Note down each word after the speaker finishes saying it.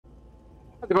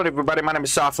How's it going, everybody? My name is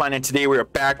Softline, and today we are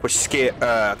back with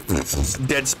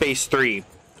Dead Space 3.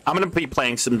 I'm going to be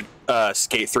playing some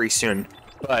Skate 3 soon,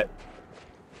 but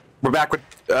we're back with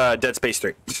Dead Space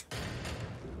 3.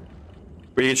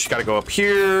 We just got to go up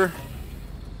here,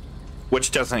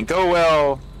 which doesn't go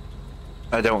well,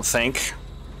 I don't think.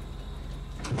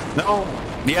 No.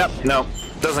 Yep, no.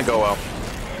 Doesn't go well.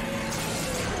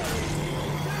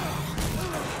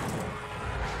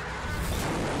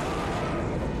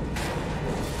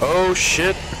 Oh,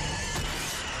 shit.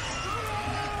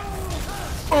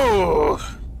 Oh.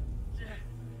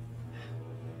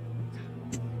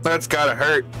 That's gotta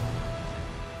hurt.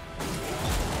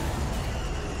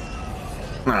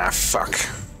 Ah, fuck.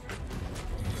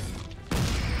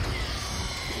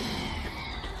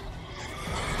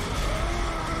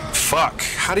 Fuck.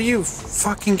 How do you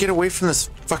fucking get away from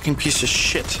this fucking piece of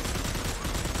shit?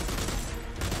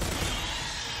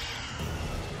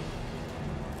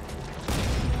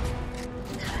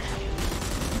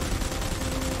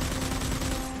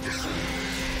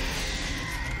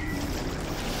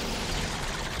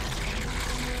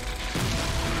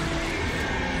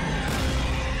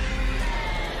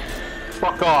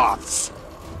 Fuck off,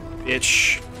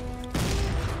 bitch.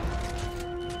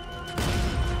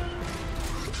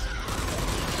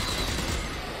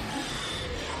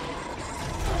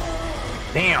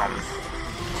 Damn.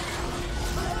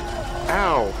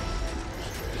 Ow.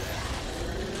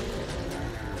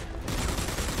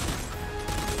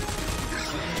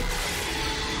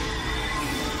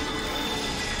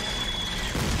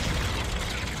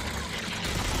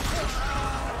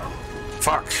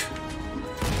 Fuck.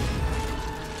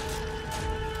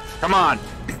 Come on.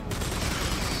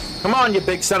 Come on, you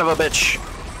big son of a bitch.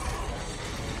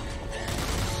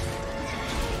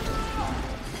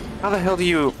 How the hell do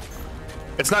you...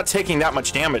 It's not taking that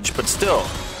much damage, but still.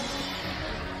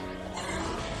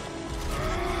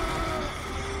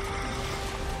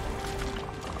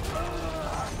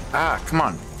 Ah, come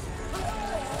on.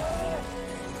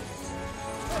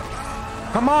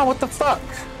 Come on, what the fuck?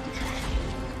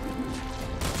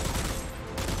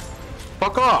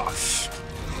 Fuck off.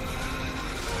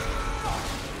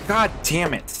 God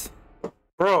damn it.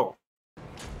 Bro.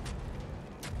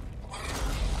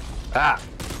 Ah.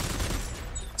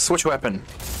 Switch weapon.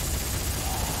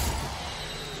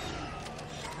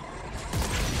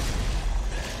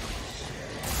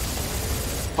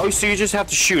 Oh, so you just have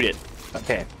to shoot it.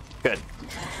 Okay, good.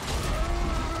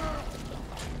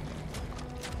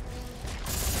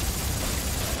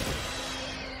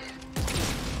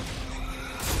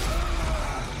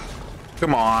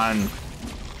 Come on.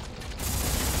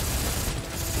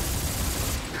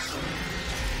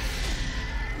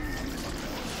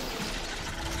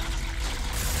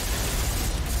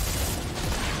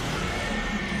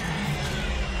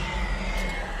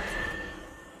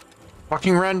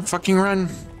 Fucking run, fucking run.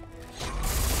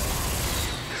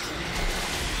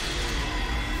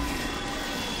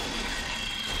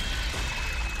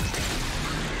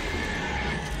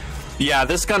 Yeah,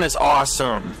 this gun is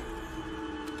awesome.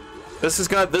 This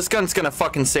gun's gonna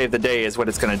fucking save the day is what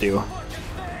it's gonna do.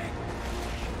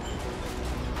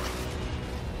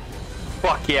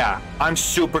 Fuck yeah. I'm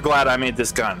super glad I made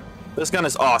this gun. This gun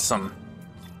is awesome.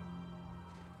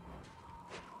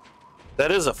 That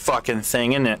is a fucking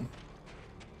thing, isn't it?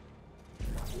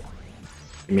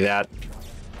 Give me that.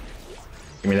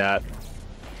 Give me that.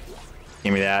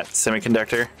 Give me that.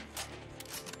 Semiconductor.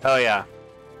 Hell yeah.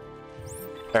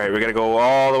 Alright, we gotta go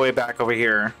all the way back over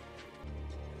here.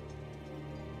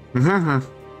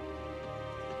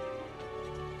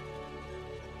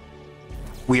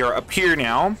 We are up here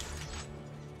now.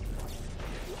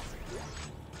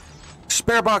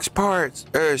 Spare box parts.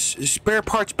 Spare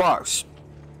parts box.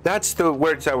 That's the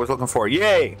words I was looking for.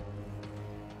 Yay!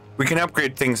 We can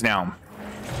upgrade things now.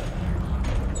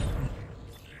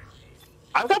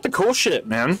 I've got the cool shit,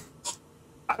 man.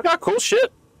 I've got cool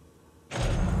shit.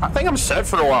 I think I'm set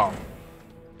for a while.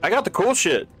 I got the cool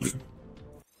shit.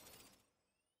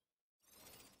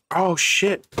 Oh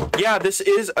shit. Yeah, this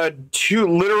is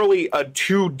literally a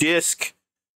 2-disc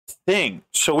thing.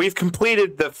 So we've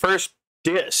completed the first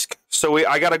disc. So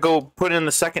I gotta go put in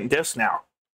the second disc now.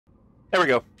 There we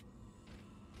go.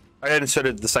 I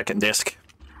inserted the second disc.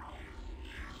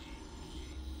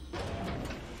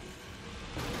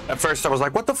 At first I was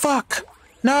like, what the fuck?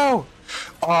 No!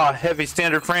 Oh, heavy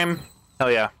standard frame. Hell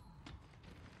yeah.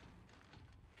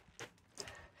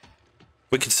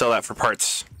 We could sell that for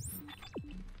parts.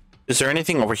 Is there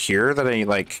anything over here that I,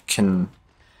 like, can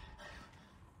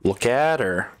look at,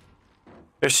 or...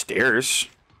 There's stairs.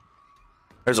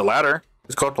 There's a ladder.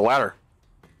 Let's go up the ladder.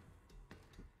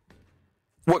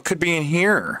 What could be in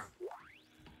here?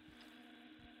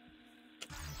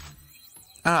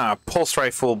 Ah, pulse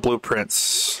rifle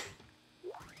blueprints.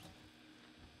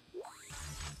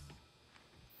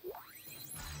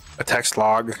 A text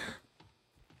log.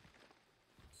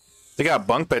 They got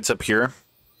bunk beds up here.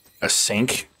 A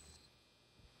sink.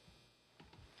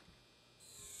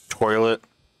 Toilet.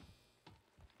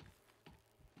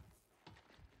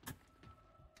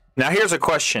 Now here's a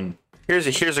question.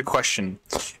 Here's a question.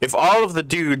 If all of the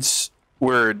dudes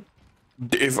were,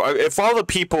 if all the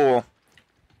people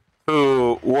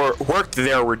who worked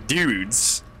there were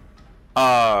dudes,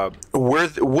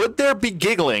 would there be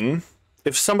giggling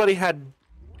if somebody had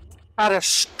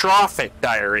catastrophic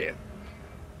diarrhea?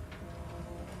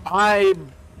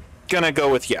 I'm gonna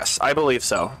go with yes. I believe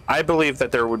so. I believe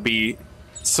that there would be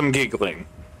some giggling.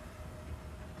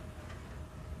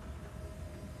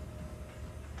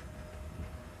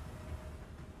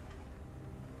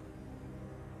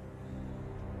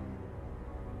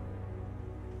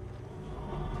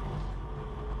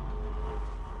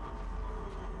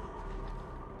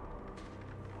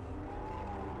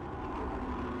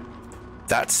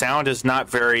 That sound is not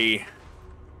very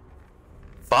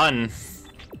fun.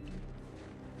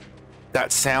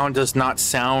 That sound does not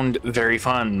sound very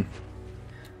fun.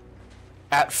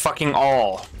 At fucking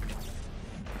all.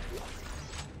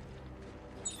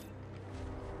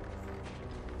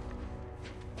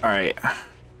 Alright.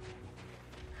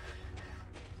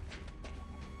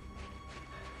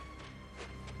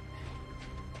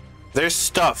 There's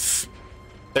stuff.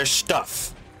 There's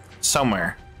stuff.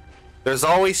 Somewhere. There's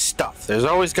always stuff. There's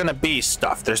always gonna be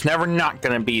stuff. There's never not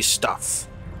gonna be stuff.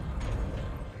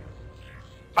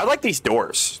 I like these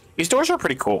doors. These doors are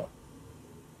pretty cool.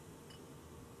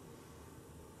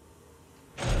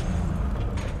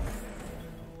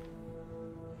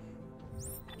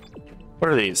 What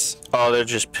are these? Oh, they're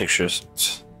just pictures.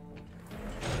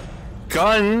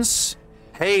 Guns!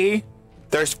 Hey,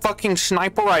 there's fucking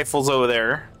sniper rifles over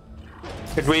there.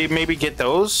 Could we maybe get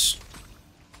those?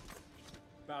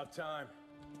 About time.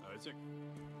 Isaac.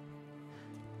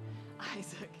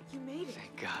 Isaac, you made it.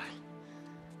 Thank God.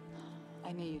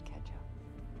 I knew you'd catch up.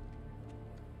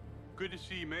 Good to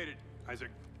see you made it, Isaac.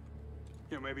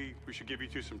 You know, maybe we should give you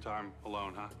two some time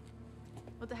alone, huh?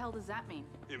 What the hell does that mean?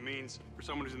 It means for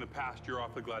someone who's in the past, you're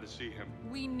awfully glad to see him.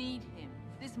 We need him.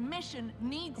 This mission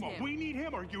needs Come on, him. we need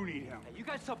him or you need him? Hey, you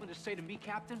got something to say to me,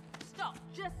 Captain? Stop.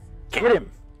 Just Get him!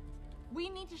 We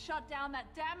need to shut down that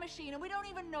damn machine, and we don't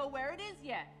even know where it is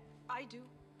yet. I do.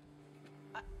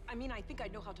 I mean, I think I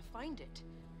know how to find it.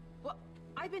 Well,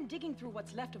 I've been digging through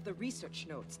what's left of the research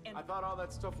notes, and... I thought all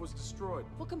that stuff was destroyed.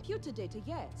 Well, computer data,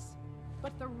 yes.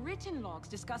 But the written logs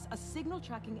discuss a signal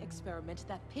tracking experiment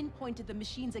that pinpointed the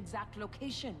machine's exact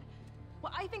location.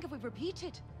 Well, I think if we repeat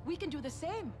it, we can do the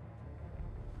same.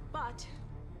 But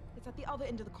it's at the other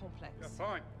end of the complex. Yeah,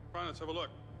 fine. Fine, let's have a look.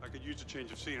 I could use a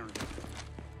change of scenery.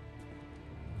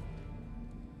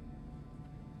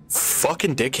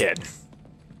 Fucking dickhead.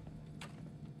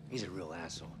 He's a real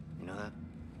asshole. You know that?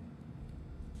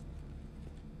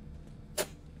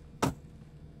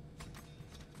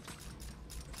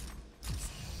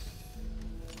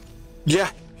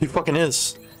 Yeah, he fucking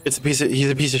is. He's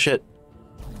a piece of shit.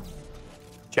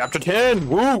 Chapter 10,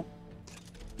 woo!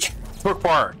 Book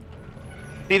bar.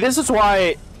 See, this is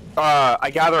why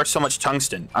I gather so much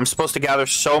tungsten. I'm supposed to gather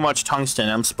so much tungsten.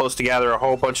 I'm supposed to gather a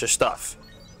whole bunch of stuff.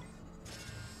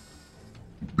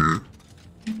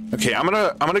 Okay, I'm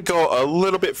gonna go a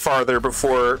little bit farther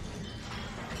before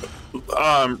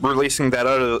releasing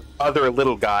that other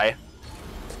little guy.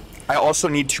 I also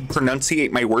need to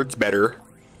pronunciate my words better.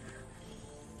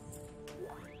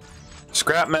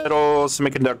 Scrap metal,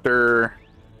 semiconductor,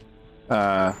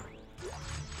 other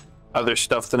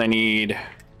stuff that I need.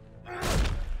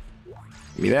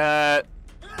 Give me that.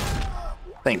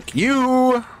 Thank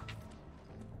you.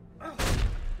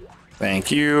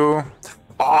 Thank you.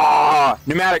 Ah,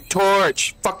 pneumatic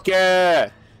torch. Fuck yeah.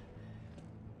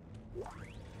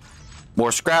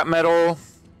 More scrap metal.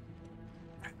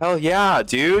 Hell yeah,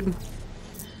 dude.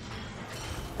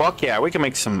 Fuck yeah, we can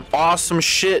make some awesome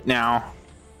shit now.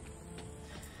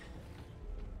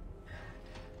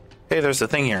 Hey, there's a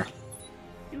thing here.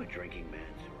 You a drinking man,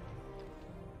 Zora?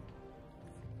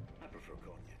 I prefer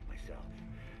cognac myself.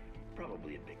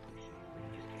 Probably a big cliche.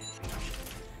 Just can't beat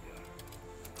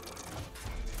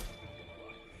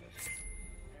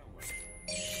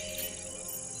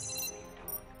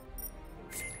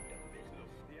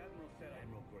The Admiral said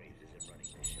Admiral Graves isn't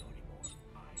running the show anymore.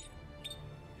 I am.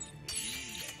 If you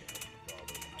need that to help with all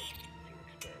those items you're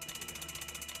experimenting on,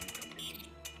 you come to me,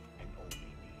 and only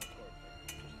me.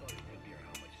 Just thought it'd appear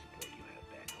how much support you have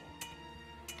back home.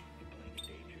 You're playing a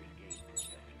dangerous game,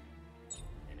 Professor.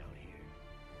 And out here,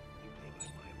 you play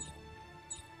by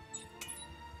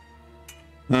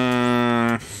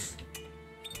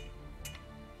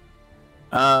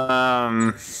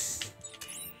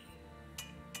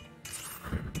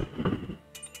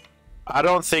I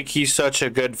don't think he's such a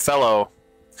good fellow.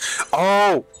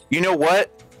 Oh, you know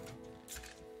what?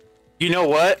 You know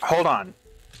what? Hold on.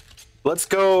 Let's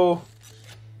go.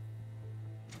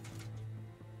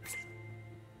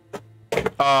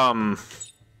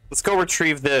 Let's go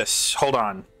retrieve this. Hold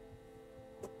on.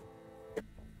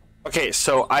 Okay,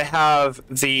 so I have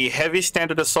the heavy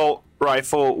standard assault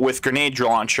rifle with grenade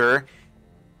launcher,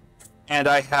 and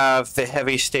I have the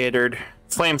heavy standard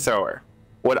flamethrower.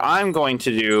 What I'm going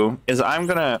to do is I'm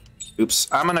gonna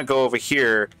go over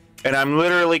here, and I'm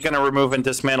literally gonna remove and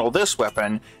dismantle this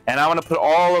weapon, and I'm gonna put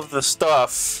all of the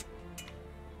stuff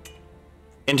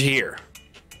into here.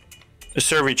 The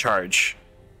survey charge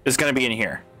is gonna be in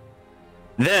here.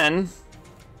 Then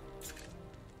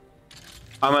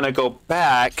I'm gonna go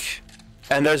back,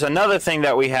 and there's another thing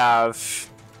that we have,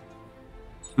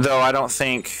 though I don't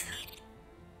think.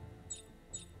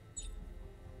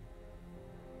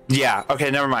 Yeah, okay,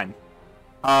 never mind.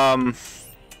 I'm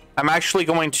actually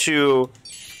going to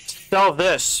sell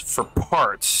this for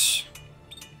parts,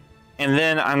 and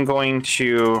then I'm going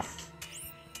to,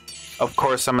 of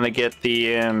course, I'm gonna get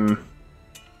the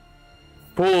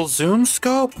full zoom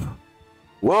scope.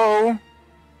 Whoa,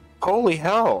 holy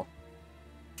hell.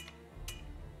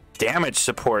 Damage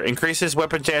support increases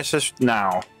weapon damage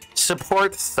now.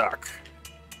 Support suck.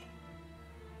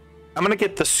 I'm gonna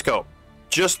get the scope,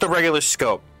 just the regular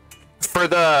scope. For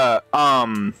the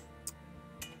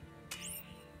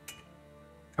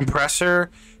compressor,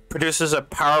 produces a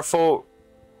powerful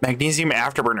magnesium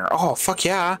afterburner. Oh fuck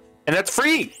yeah, and that's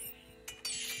free.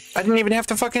 I didn't even have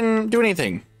to fucking do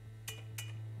anything.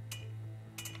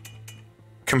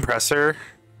 Compressor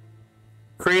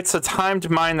creates a timed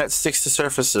mine that sticks to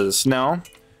surfaces. No.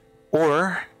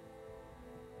 Or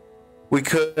we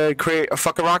could create a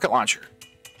fucking rocket launcher.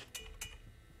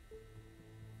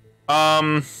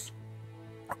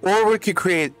 Or we could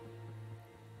create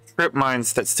trip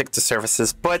mines that stick to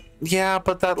surfaces. But yeah,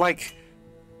 but that like,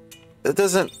 it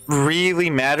doesn't really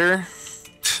matter.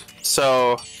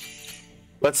 So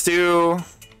let's do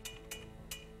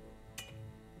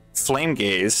flame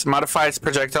gaze. Modifies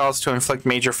projectiles to inflict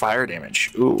major fire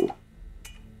damage. Ooh.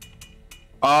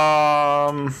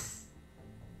 Nah.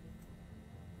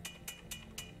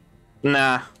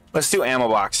 Let's do ammo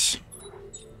box.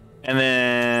 And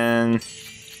then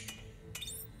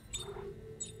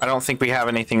I don't think we have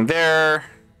anything there.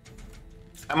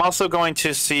 I'm also going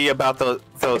to see about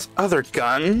those other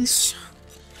guns.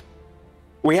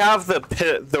 We have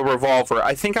the revolver.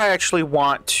 I think I actually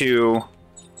want to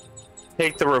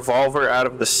take the revolver out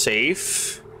of the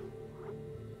safe.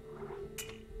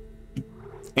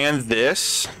 And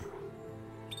this.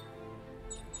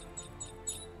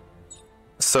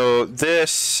 So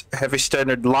this heavy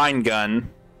standard line gun.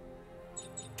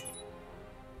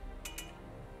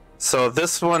 So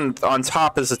this one on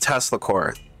top is a Tesla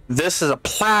core. This is a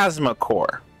plasma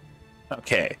core.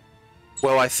 Okay.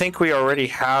 Well, I think we already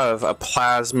have a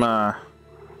plasma.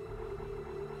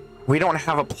 We don't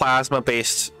have a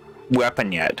plasma-based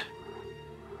weapon yet.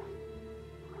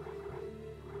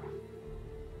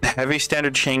 Heavy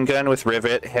standard chain gun with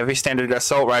rivet, heavy standard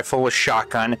assault rifle with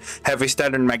shotgun, heavy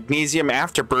standard magnesium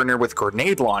afterburner with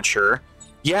grenade launcher.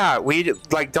 Yeah, we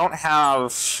like don't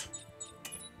have.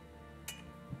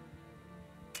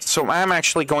 So I'm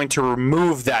actually going to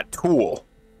remove that tool.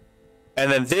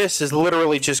 And then this is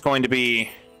literally just going to be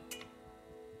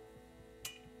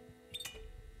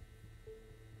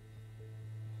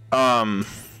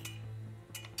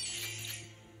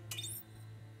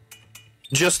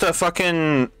just a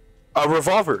fucking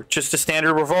revolver, just a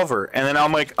standard revolver, and then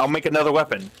I'll make another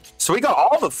weapon. So we got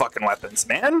all the fucking weapons,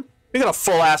 man. We got a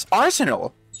full ass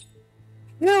arsenal.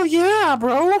 Hell yeah,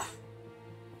 bro.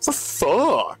 The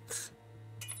fuck,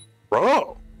 bro.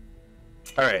 All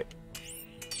right.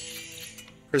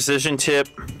 Precision tip,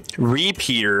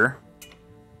 repeater.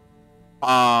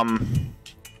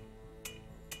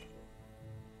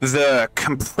 The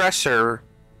compressor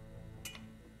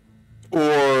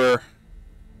or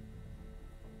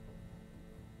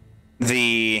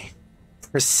the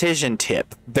precision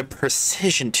tip. The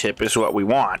precision tip is what we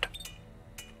want.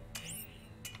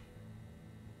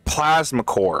 Plasma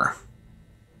core.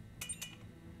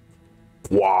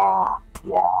 Wah,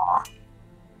 wah.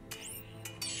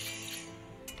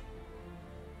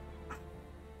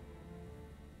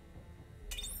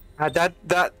 That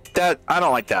I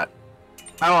don't like that.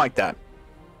 I don't like that.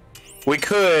 We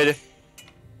could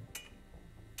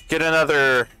get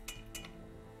another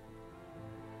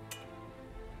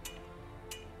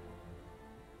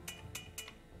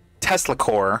Tesla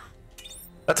core.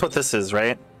 That's what this is,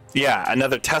 right? Yeah,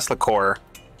 another Tesla core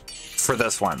for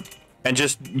this one. and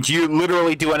just you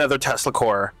literally do another Tesla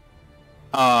core,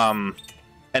 and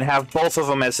have both of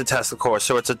them as a Tesla core,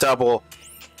 so it's a double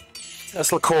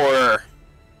Tesla core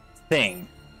thing.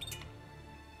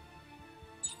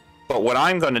 But what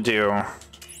I'm going to do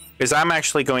is I'm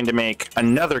actually going to make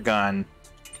another gun,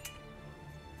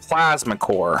 plasma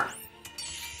core.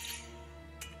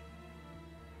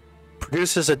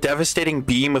 Produces a devastating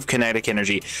beam of kinetic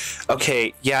energy.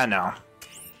 Okay, yeah, no.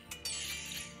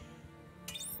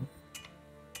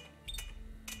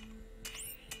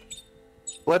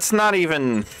 Let's not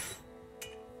even...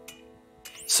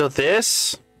 So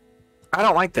this... I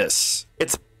don't like this.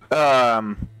 It's,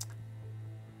 plasma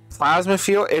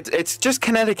field. It's just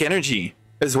kinetic energy,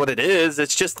 is what it is.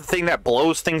 It's just the thing that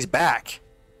blows things back.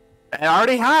 And I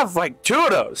already have, like, 2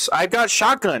 of those. I've got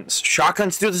shotguns.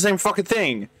 Shotguns do the same fucking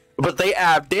thing, but they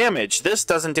add damage. This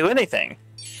doesn't do anything.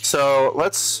 So,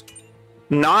 let's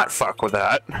not fuck with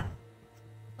that. I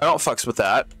don't fucks with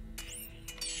that.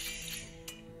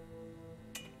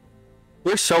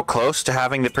 We're so close to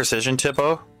having the precision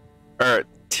tipo. Or,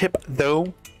 tip,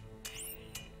 though.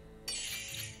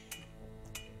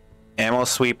 Ammo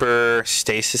sweeper,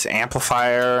 stasis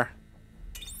amplifier.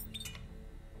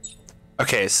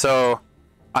 Okay, so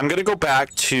I'm gonna go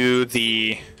back to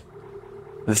this.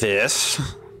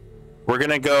 We're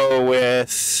gonna go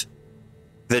with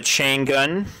the chain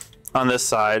gun on this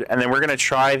side, and then we're gonna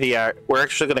try we're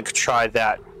actually gonna try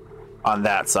that on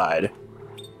that side.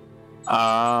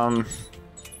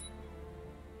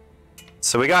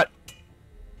 So we got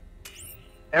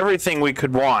everything we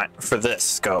could want for this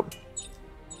scope.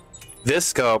 This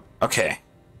scope, okay.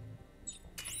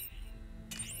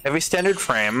 Heavy standard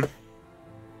frame.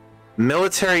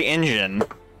 Military engine.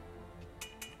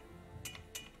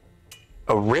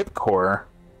 A ripcore.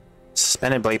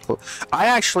 Suspended blade. I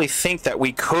actually think that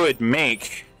we could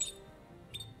make...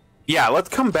 Yeah, let's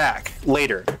come back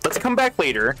later. Let's come back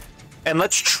later, and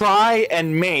let's try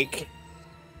and make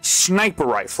sniper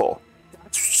rifle.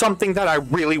 That's something that I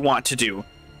really want to do.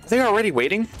 Are they already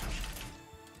waiting?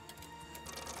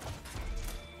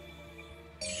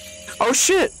 Oh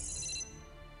shit!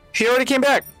 He already came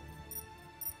back.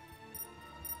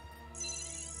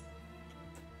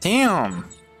 Damn.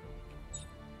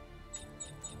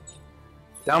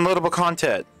 Downloadable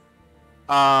content.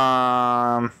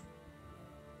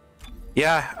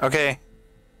 Yeah, okay.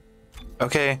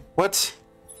 Okay, what?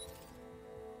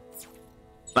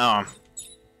 Oh.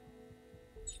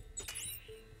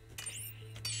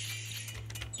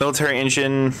 Military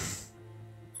engine.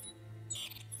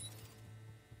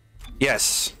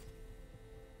 Yes.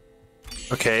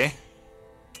 Okay.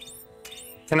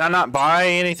 Can I not buy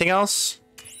anything else?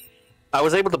 I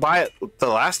was able to buy it the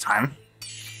last time.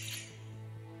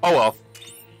 Oh well.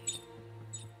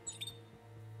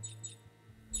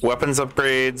 Weapons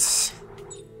upgrades.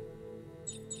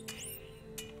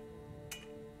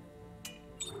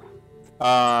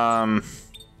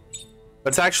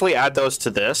 Let's actually add those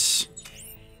to this.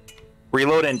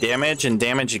 Reload and damage and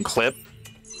clip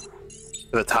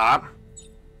to the top.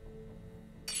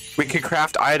 We could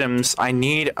craft items. I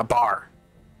need a bar.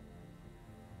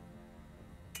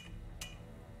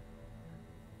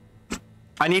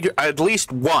 I need at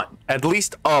least one. At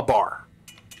least a bar.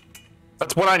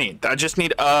 That's what I need. I just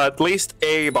need at least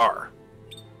a bar.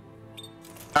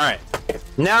 Alright.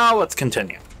 Now let's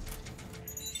continue.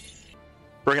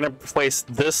 We're going to place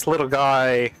this little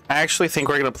guy. I actually think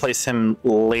we're going to place him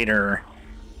later.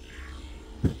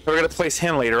 We're going to place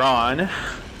him later on.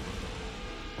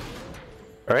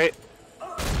 Alright.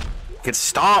 Get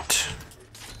stomped.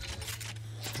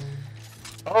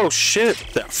 Oh shit.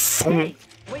 Hey,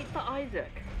 wait for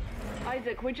Isaac.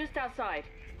 Isaac, we're just outside.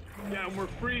 Yeah, and we're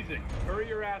freezing. Hurry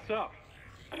your ass up.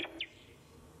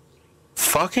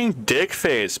 Fucking dick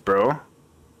face, bro.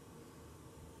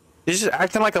 He's just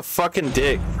acting like a fucking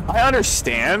dick. I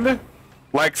understand.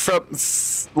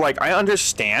 I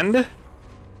understand.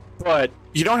 But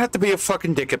you don't have to be a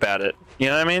fucking dick about it. You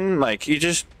know what I mean? Like, you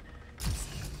just...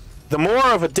 The more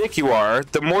of a dick you are,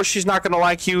 the more she's not gonna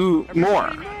like you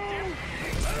more.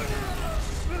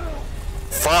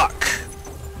 Fuck.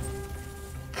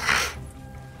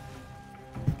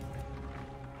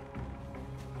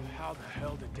 How the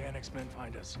hell did Dan X-Men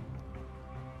find us?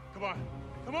 Come on.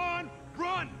 Come on!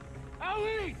 Run!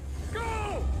 Ellie!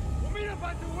 Go! We'll meet up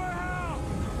at the warehouse!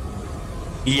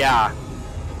 Yeah.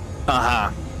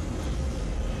 Uh-huh.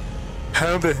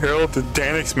 How the hell did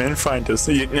Dan X-Men find us?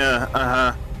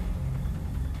 Uh-huh.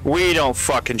 We don't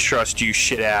fucking trust you,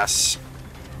 shit ass.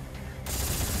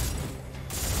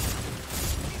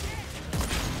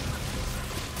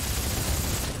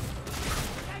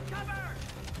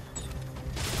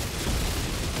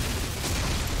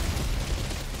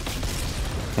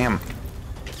 Damn.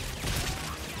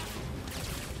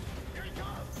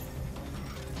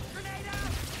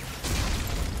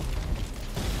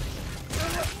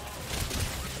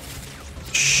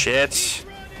 Shit.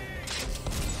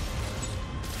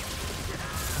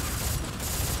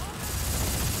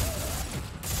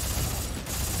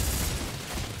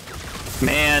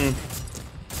 Man,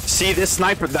 see that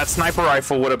sniper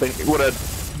rifle would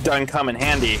have done come in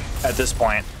handy at this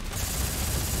point.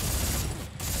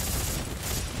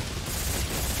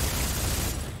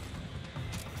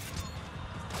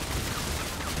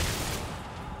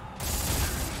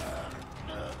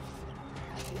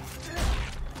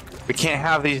 We can't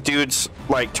have these dudes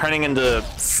like turning into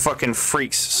fucking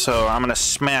freaks, so I'm gonna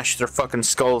smash their fucking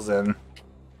skulls in.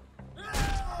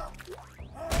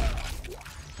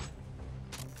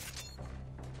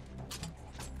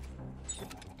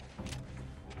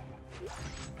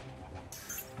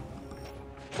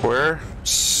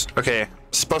 Okay,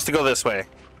 supposed to go this way.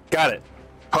 Got it.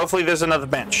 Hopefully there's another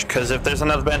bench, because if there's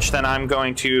another bench, then I'm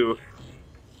going to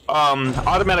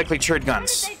automatically trade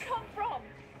guns. Where did they come from?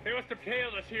 They must have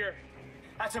tailed us here.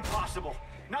 That's impossible.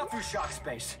 Not through shock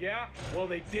space. Yeah? Well,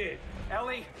 they did.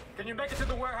 Ellie, can you make it to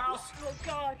the warehouse? Oh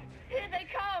God, here they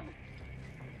come!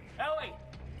 Ellie!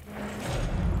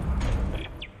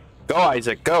 Go,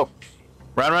 Isaac, go.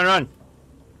 Run, run, run.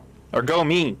 Or go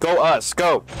me, go us,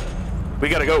 go. We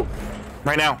gotta go.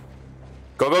 Right now.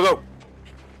 Go, go, go.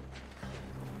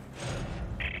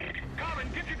 Colin,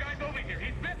 get your guys over here.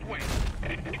 He's this way.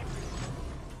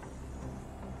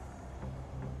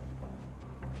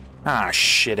 Ah,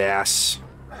 shit ass.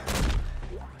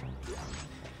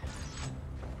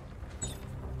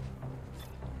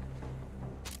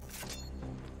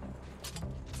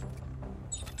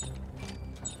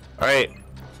 Alright.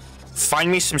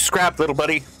 Find me some scrap, little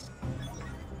buddy.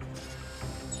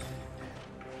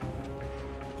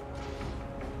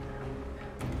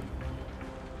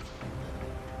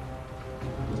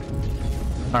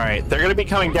 Alright, they're gonna be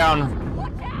coming down.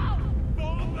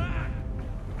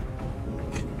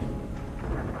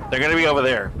 They're gonna be over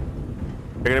there.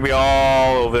 They're gonna be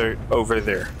all over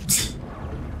there.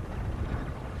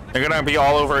 They're gonna be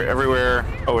all over everywhere.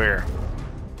 Oh, here.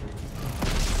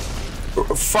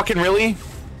 Fucking really?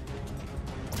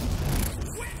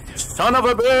 Son of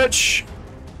a bitch!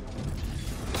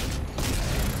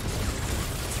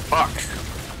 Fuck.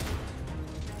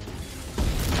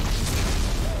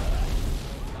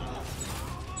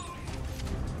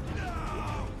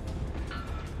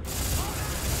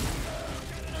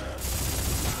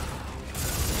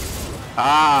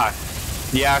 Ah,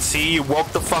 yeah, see, you woke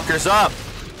the fuckers up.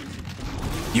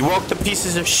 You woke the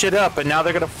pieces of shit up, and now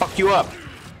they're gonna fuck you up.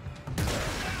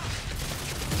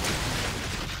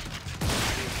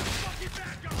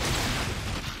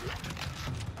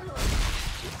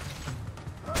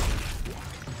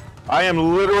 I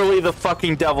am literally the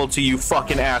fucking devil to you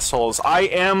fucking assholes. I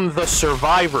am the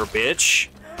survivor, bitch.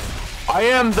 I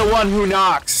am the one who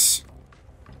knocks.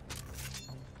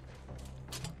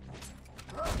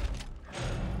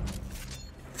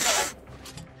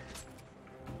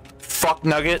 Fuck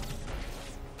nugget.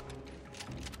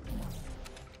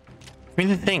 Give me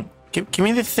the thing. Give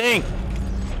me the thing.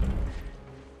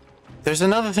 There's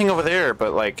another thing over there,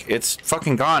 but like it's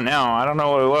fucking gone now. I don't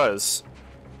know what it was.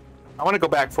 I want to go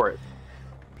back for it.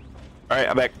 All right,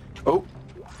 I'm back. Oh,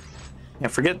 yeah,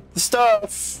 forget the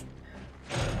stuff.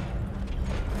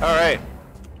 All right.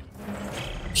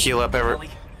 Heal up, ever.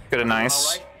 Good and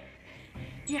nice.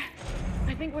 Yeah,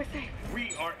 I think we're safe.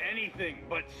 We are anything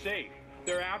but safe.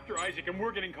 They're after Isaac, and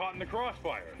we're getting caught in the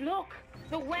crossfire. Look,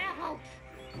 the warehouse.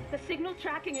 The signal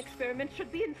tracking experiment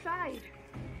should be inside.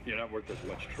 You're not worth as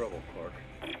much trouble, Clark.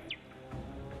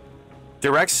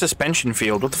 Direct suspension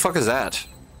field. What the fuck is that?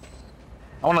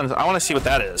 I want to see what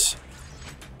that is.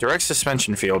 Direct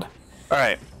suspension field. All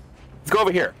right, let's go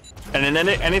over here. And then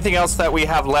anything else that we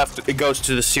have left, it goes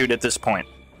to the suit at this point.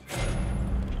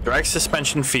 Direct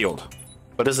suspension field.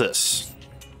 What is this?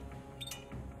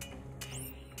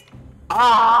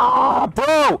 Ah,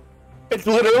 bro! It's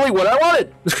literally what I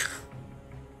wanted.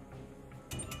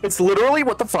 It's literally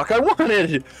what the fuck I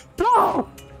wanted. Bro!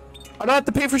 I don't have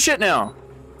to pay for shit now.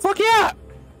 Fuck yeah!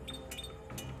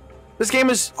 This game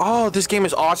is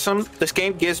awesome. This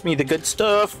game gives me the good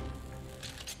stuff.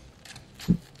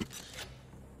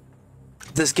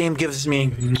 This game gives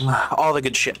me all the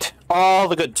good shit. All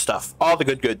the good stuff. All the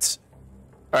good goods.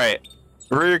 Alright.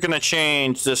 We're gonna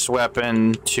change this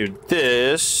weapon to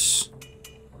this.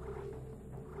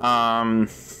 I'll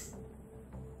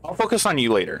focus on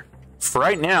you later. For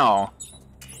right now,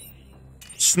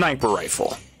 sniper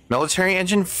rifle. Military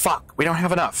engine? Fuck, we don't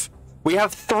have enough. We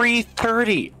have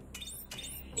 330.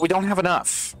 We don't have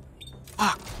enough.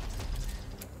 Fuck.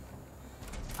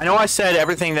 I know I said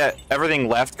everything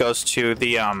left goes to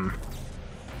the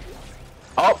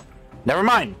Oh, never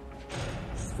mind.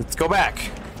 Let's go back.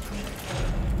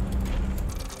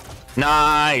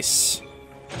 Nice.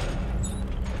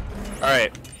 All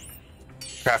right.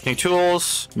 Craft new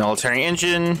tools. Military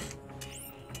engine.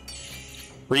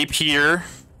 Repeater.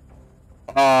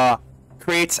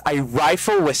 Creates a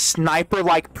rifle with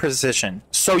sniper-like precision.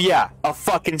 So yeah, a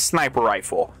fucking sniper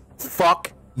rifle.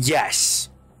 Fuck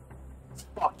yes.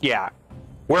 Fuck yeah.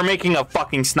 We're making a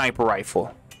fucking sniper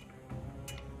rifle.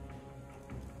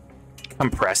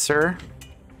 Compressor.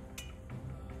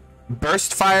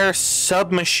 Burst fire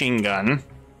submachine gun.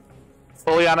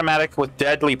 Fully automatic with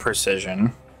deadly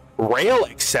precision. Rail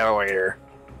accelerator.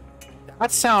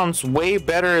 That sounds way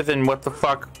better than what the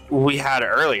fuck we had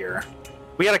earlier.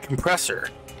 We had a compressor.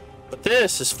 But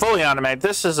this is fully automatic.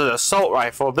 This is an assault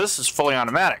rifle. This is fully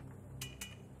automatic.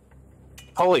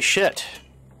 Holy shit.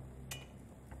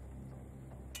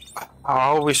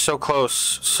 Oh, we're so close.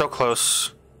 So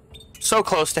close. So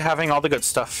close to having all the good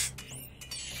stuff.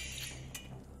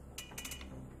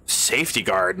 Safety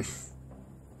guard.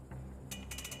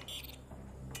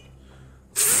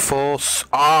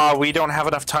 We don't have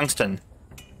enough tungsten.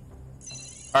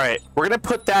 Alright, we're gonna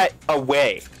put that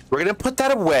away. We're gonna put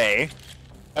that away.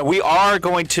 And we are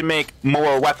going to make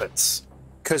more weapons.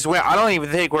 Because I don't even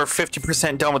think we're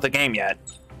 50% done with the game yet.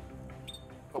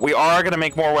 But we are gonna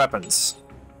make more weapons.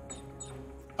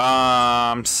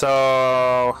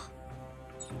 So...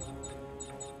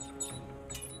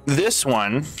 This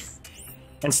one,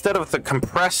 instead of the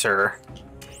compressor...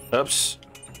 Oops.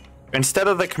 Instead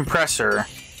of the compressor,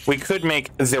 we could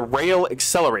make the rail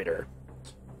accelerator.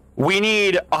 We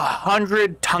need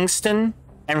 100 tungsten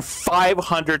and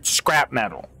 500 scrap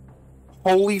metal.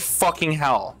 Holy fucking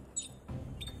hell.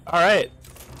 Alright.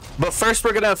 But first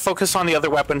we're gonna focus on the other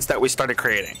weapons that we started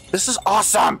creating. This is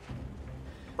awesome!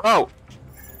 Bro!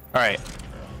 Alright.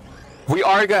 We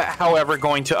are, however,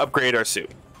 going to upgrade our suit.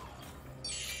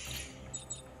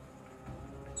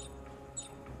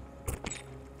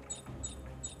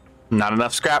 Not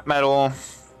enough scrap metal.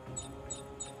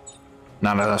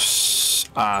 Not enough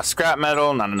scrap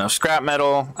metal. Not enough scrap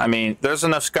metal. I mean, there's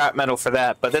enough scrap metal for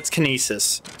that, but that's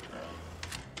kinesis.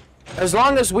 As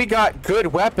long as we got good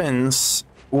weapons,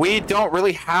 we don't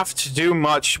really have to do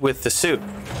much with the suit.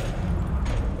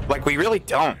 Like, we really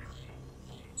don't.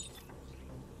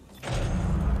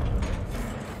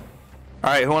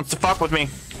 Alright, who wants to fuck with me?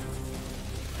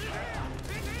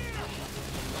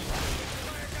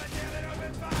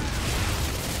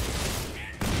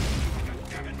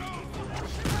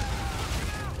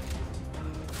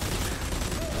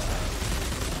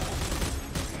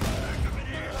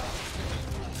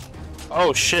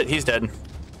 Oh shit, he's dead.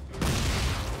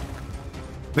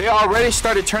 They already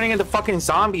started turning into fucking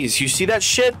zombies. You see that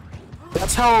shit?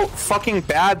 That's how fucking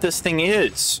bad this thing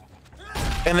is.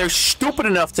 And they're stupid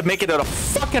enough to make it a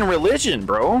fucking religion,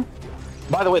 bro.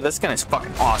 By the way, this gun is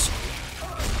fucking awesome.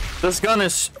 This gun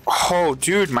is... Oh,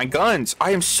 dude, my guns.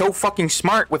 I am so fucking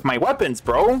smart with my weapons,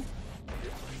 bro.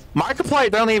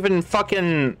 Markiplier don't even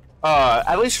fucking...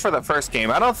 at least for the first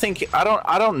game, I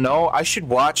don't know. I should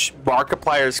watch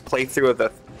Markiplier's playthrough of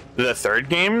the third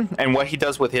game and what he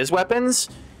does with his weapons.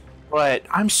 But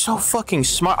I'm so fucking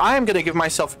smart. I am gonna give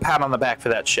myself a pat on the back for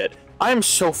that shit. I am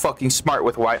so fucking smart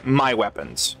with my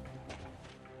weapons.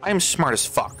 I am smart as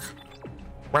fuck.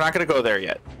 We're not gonna go there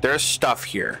yet. There's stuff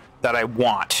here that I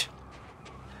want.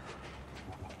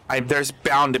 There's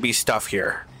bound to be stuff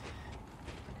here.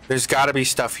 There's got to be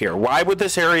stuff here. Why would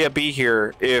this area be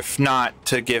here if not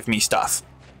to give me stuff?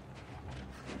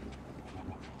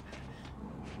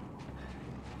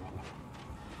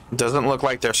 Doesn't look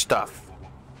like there's stuff.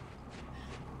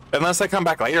 Unless I come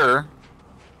back later.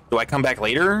 Do I come back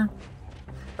later?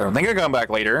 I don't think I come back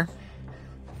later.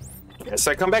 Guess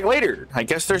I come back later. I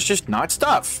guess there's just not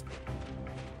stuff.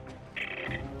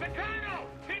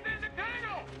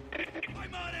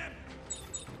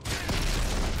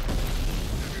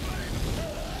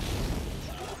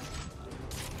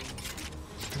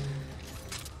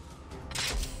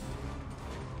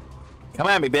 Come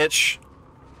at me, bitch.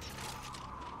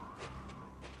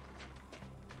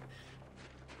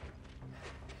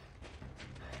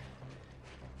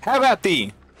 Have at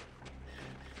thee.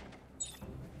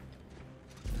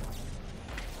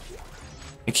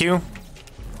 Thank you.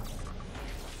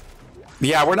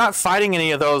 Yeah, we're not fighting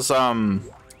any of those, Ooh,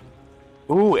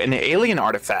 an alien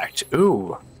artifact.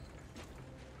 Ooh.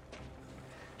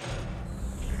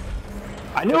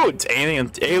 I knew it's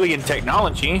alien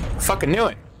technology. Fucking knew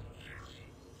it.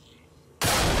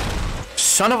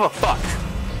 Son of a fuck.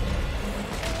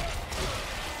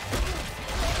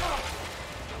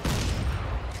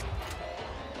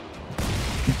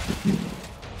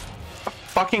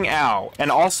 fucking ow. And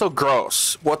also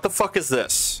gross. What the fuck is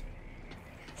this?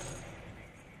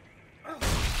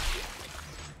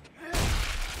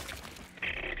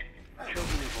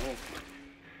 Children of all,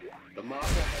 the Martyr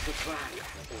has a plan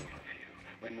for all of you.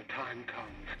 When the time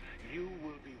comes, you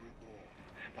will be reborn.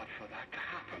 But for that to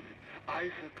happen,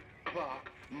 Isaac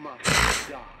Clarke must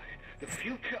die. The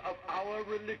future of our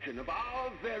religion, of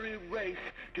our very race,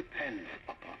 depends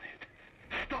upon it.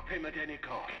 Stop him at any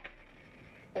cost.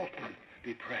 Altman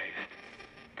be praised.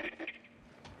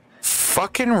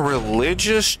 Fucking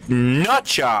religious nut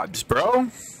jobs, bro.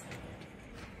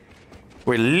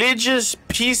 Religious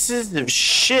pieces of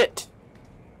shit.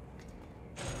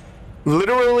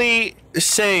 Literally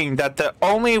saying that the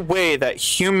only way that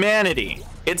humanity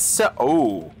itself...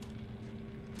 Oh.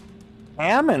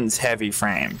 Hammond's heavy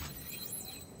frame.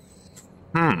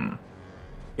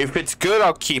 If it's good,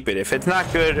 I'll keep it. If it's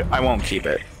not good, I won't keep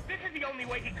it. This is the only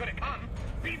way he could have come.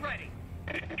 Be ready.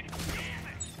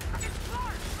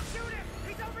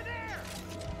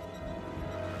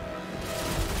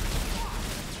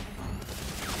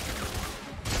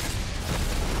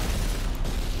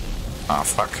 Oh,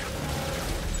 fuck.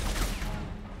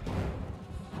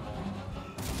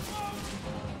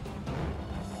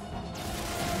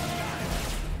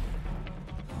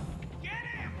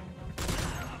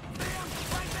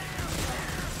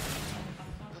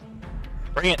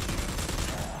 Bring it.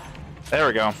 There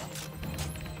we go.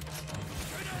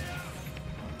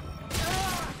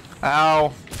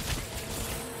 Ow.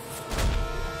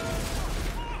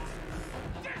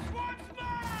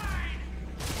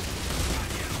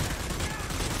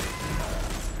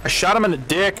 I shot him in the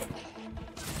dick.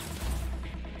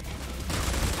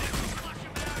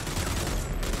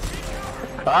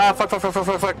 Ah, fuck, fuck, fuck, fuck,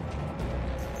 fuck, fuck.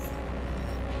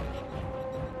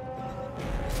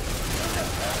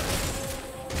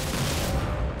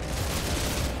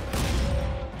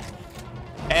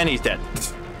 And he's dead.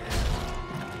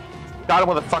 Got him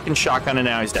with a fucking shotgun and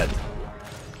now he's dead.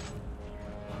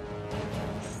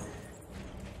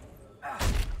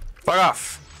 Fuck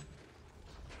off.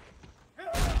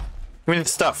 Give me the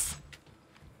stuff.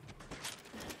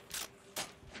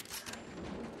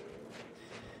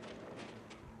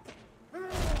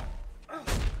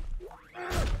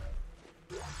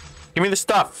 Give me the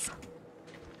stuff.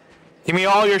 Give me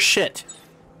all your shit.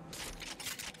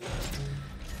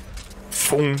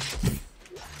 Boom.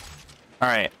 All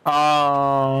right.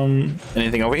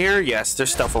 Anything over here? Yes, there's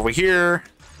stuff over here.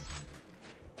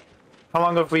 How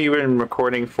long have we been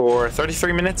recording for?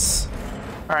 33 minutes.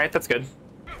 All right, that's good.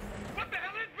 What the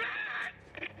hell is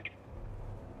that?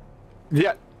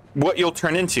 Yeah, what you'll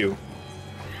turn into.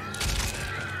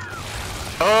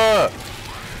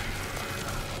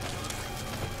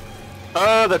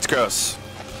 That's gross.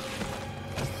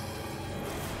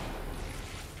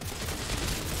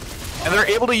 And they're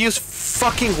able to use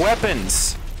fucking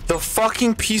weapons. The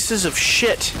fucking pieces of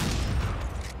shit.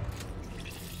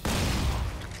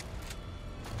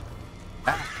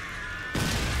 Ah.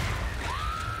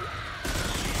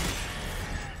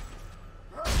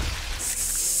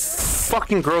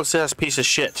 Fucking gross ass piece of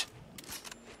shit.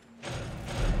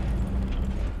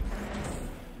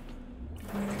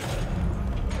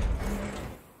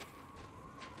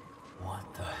 What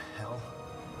the hell?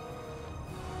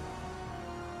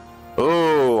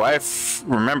 Oh, I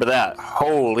remember that.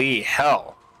 Holy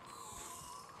hell.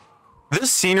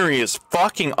 This scenery is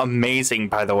fucking amazing,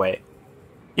 by the way.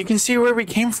 You can see where we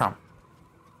came from.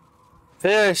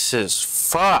 This is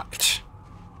fucked.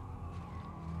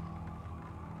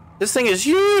 This thing is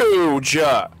huge.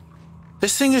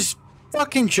 This thing is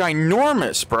fucking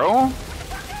ginormous, bro.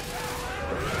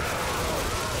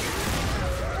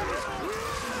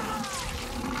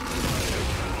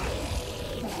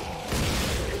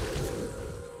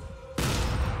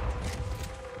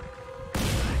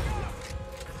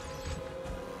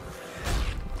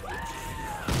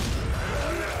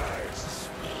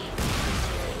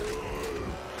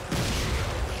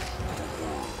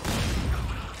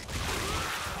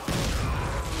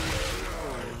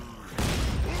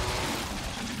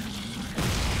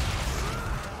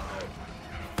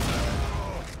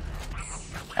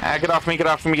 Ah, get off me, get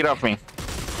off me, get off me.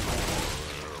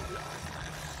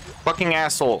 Fucking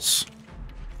assholes.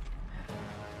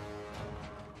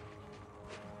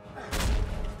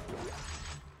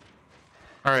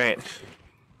 Alright.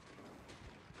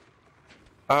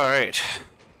 Alright.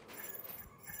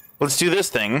 Let's do this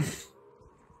thing.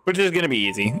 Which is gonna be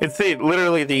easy. It's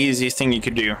literally the easiest thing you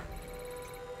could do.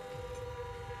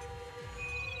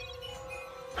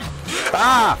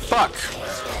 Ah, fuck!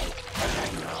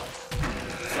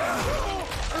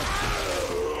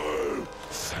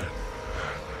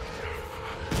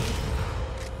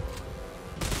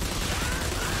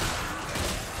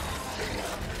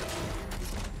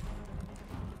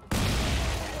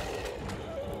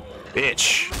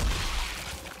 Bitch.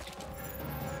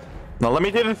 Now let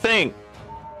me do the thing.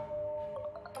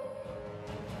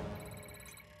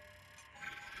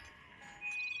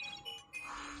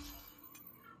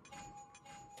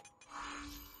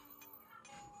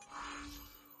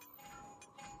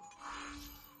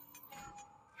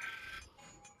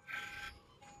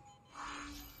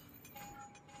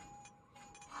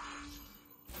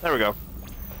 There we go.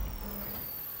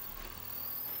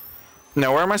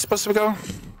 Now, where am I supposed to go?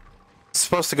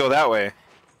 Supposed to go that way.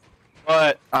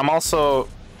 But I'm also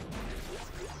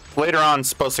later on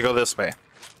supposed to go this way.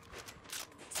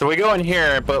 So we go in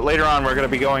here, but later on we're going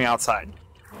to be going outside.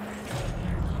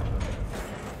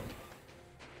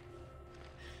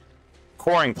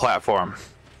 Coring platform.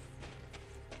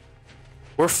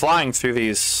 We're flying through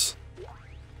these.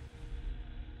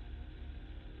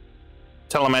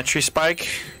 Telemetry spike.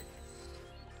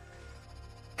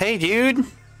 Hey, dude.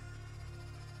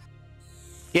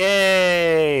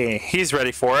 Yay! He's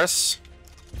ready for us.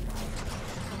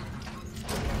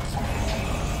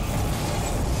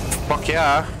 Fuck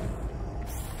yeah.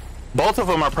 Both of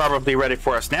them are probably ready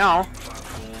for us now.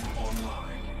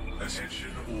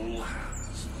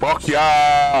 Fuck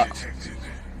yeah!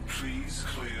 Please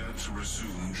clear to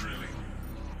resume drilling.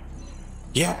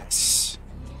 Yes.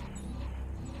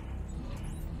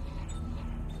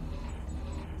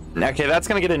 Okay, that's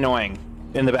gonna get annoying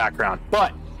in the background,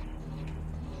 but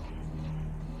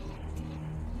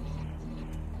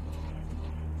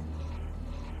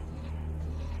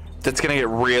that's gonna get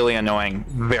really annoying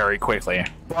very quickly.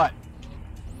 But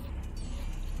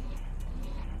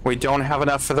we don't have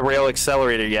enough for the rail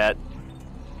accelerator yet.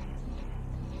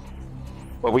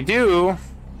 But we do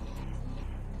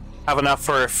have enough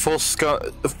for a full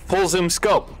zoom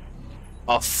scope.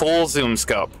 A full zoom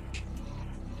scope.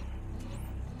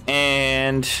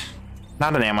 And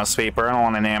not an ammo sweeper. I don't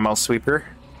want an ammo sweeper.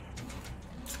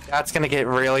 That's gonna get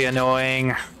really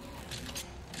annoying.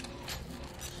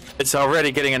 It's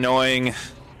already getting annoying.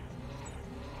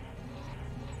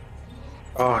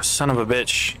 Oh, son of a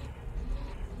bitch.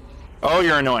 Oh,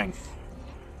 you're annoying.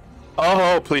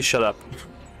 Oh, please shut up.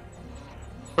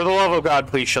 For the love of God,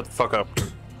 please shut the fuck up.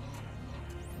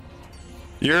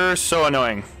 You're so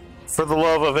annoying. For the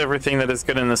love of everything that is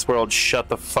good in this world, shut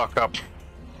the fuck up.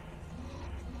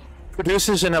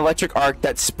 Produces an electric arc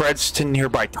that spreads to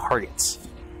nearby targets.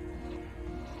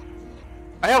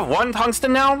 I have one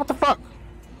tungsten now? What the fuck?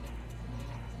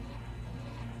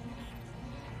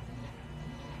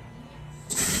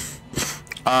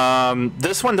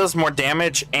 This one does more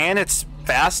damage, and it's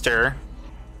faster,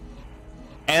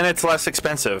 and it's less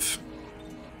expensive.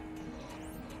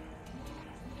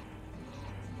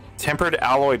 Tempered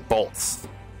alloy bolts.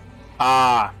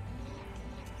 Ah.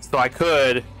 So I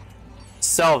could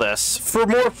sell this for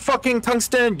more fucking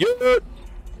tungsten. Yeah.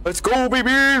 Let's go, baby.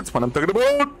 That's what I'm talking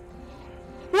about.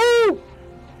 Woo!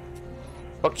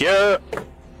 Fuck yeah.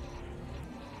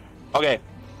 Okay.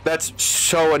 That's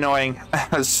so annoying.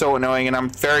 That's so annoying, and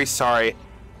I'm very sorry.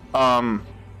 I'm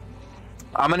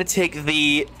gonna take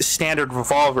the standard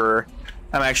revolver.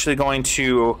 I'm actually going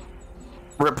to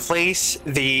replace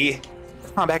the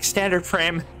combat standard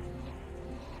frame.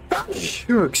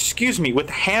 Excuse me,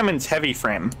 with Hammond's heavy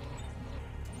frame.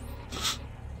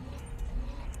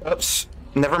 Oops.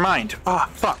 Never mind. Ah,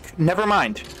 oh, fuck. Never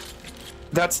mind.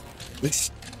 That's...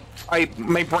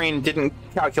 my brain didn't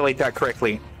calculate that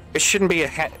correctly. It shouldn't be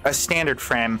a standard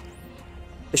frame.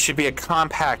 It should be a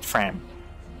compact frame.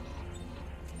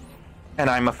 And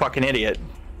I'm a fucking idiot.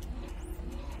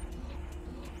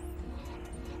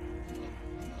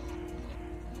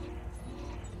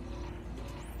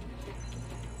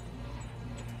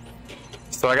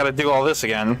 So I gotta do all this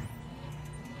again.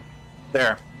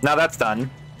 There. Now that's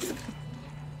done.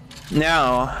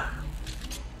 Now...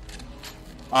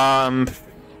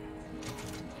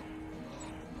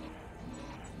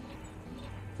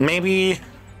 maybe...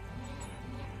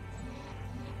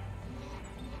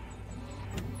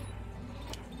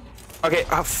 okay,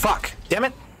 oh fuck. Damn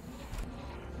it.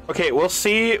 Okay, we'll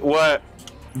see what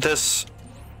this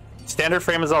standard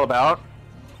frame is all about.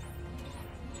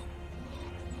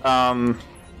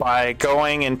 By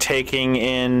going and taking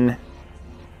in...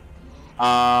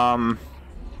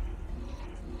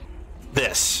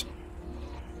 this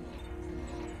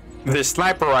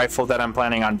sniper rifle that I'm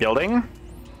planning on building.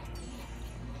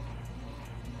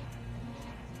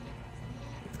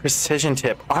 Precision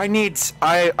tip.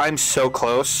 I'm so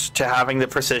close to having the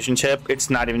precision tip.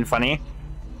 It's not even funny.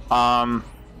 But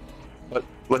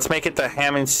let's make it the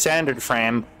Hammond standard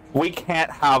frame. We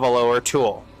can't have a lower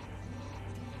tool.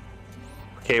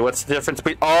 Okay, what's the difference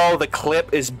between... oh, the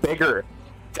clip is bigger.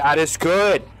 That is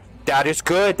good. That is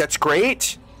good. That's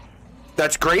great.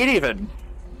 That's great even.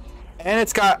 And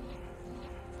it's got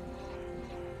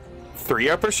 3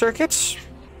 upper circuits.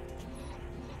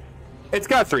 It's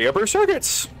got 3 upper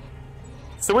circuits.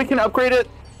 So we can upgrade it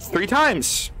 3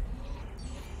 times.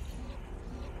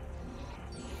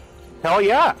 Hell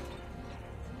yeah.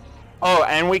 Oh,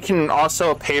 and we can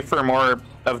also pay for more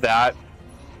of that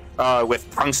with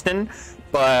tungsten,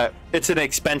 but it's an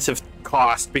expensive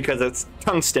cost because it's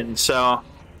tungsten, so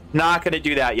not going to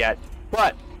do that yet.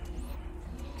 But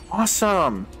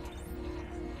awesome.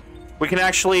 We can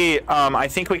actually, I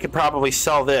think we could probably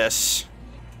sell this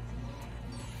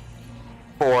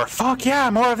for, fuck yeah,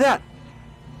 more of that.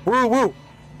 Woo woo.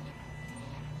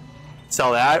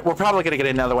 Sell that. We're probably going to get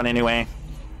another one anyway.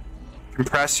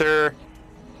 Compressor.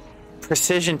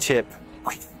 Precision tip.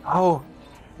 Oh,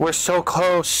 we're so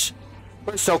close.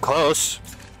 We're so close.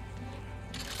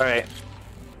 All right.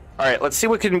 All right, let's see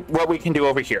what we can do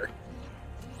over here.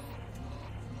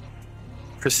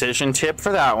 Precision tip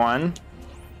for that one.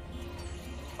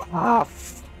 Ah.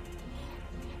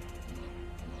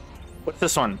 What's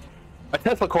this one? A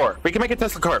Tesla core. We can make a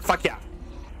Tesla core. Fuck yeah.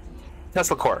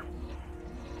 Tesla core.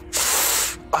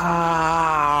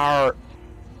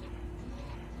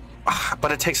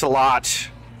 But it takes a lot.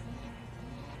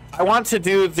 I want to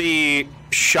do the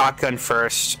shotgun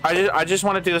first. I just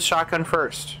want to do the shotgun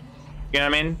first. You know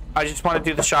what I mean? I just want to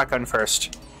do the shotgun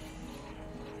first.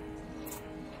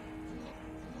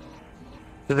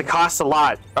 Does it cost a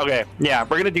lot? Okay, yeah,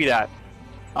 we're gonna do that.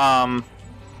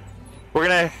 We're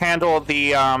gonna handle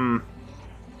the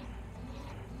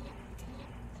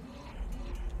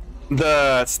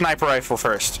sniper rifle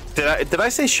first. Did I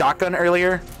say shotgun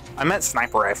earlier? I meant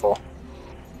sniper rifle.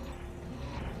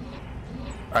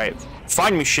 Alright,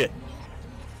 find me shit.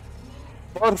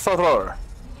 Por favor.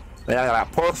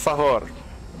 Por favor.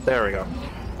 There we go.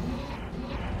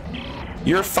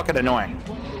 You're fucking annoying.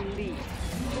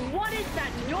 What is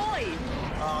that noise?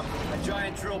 A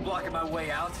giant drill blocking my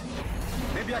way out.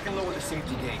 Maybe I can lower the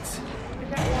safety gates. Is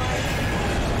that why?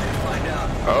 Find out.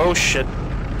 Oh shit.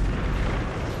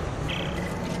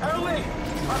 Ellie!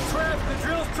 I'm trapped! The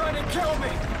drill's trying to kill me!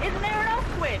 Isn't there an off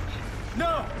switch?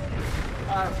 No!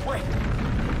 Wait.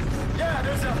 Yeah,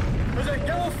 there's a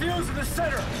yellow fuse in the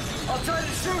center. I'll try to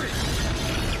shoot it.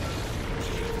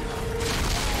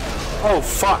 Oh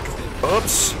fuck.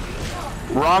 Oops.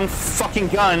 Wrong fucking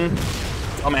gun.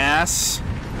 Dumbass.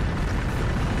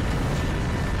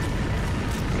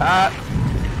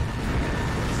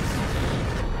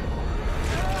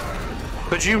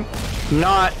 Could you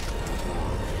not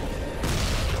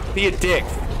be a dick?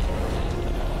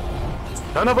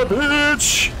 Son of a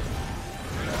bitch!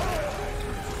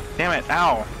 Damn it,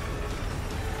 ow.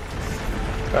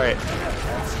 Alright.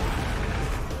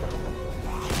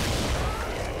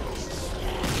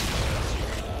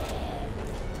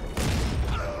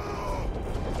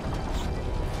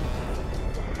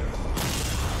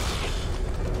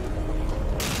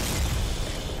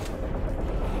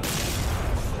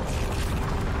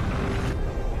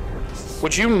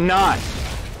 Would you not?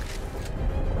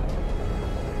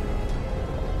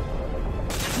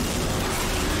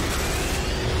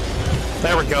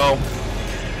 There we go.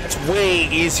 It's way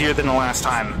easier than the last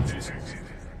time. Detected.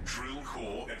 Drill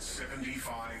core at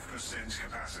 75%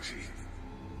 capacity.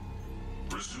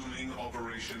 Resuming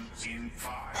operation in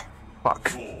 5, Fuck.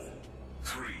 4,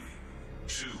 3,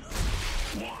 2,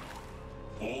 1.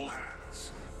 All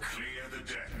hands, clear the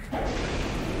deck.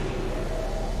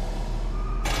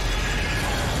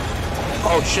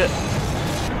 Oh shit.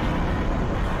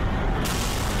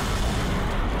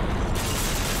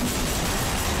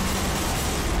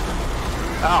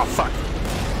 Oh fuck.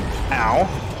 Ow.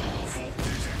 Fault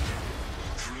detected.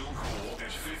 Drill core at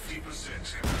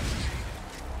 50% capacity.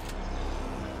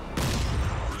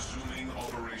 Resuming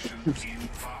operation in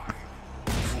 5,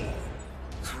 4,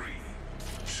 3,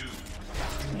 2,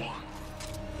 1.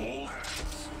 All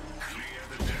hands, clear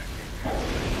the deck.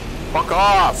 Fuck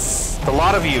off. A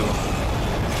lot of you.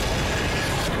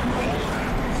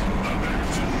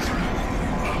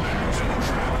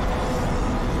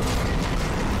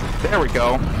 There we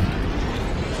go.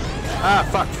 Ah,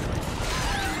 fuck.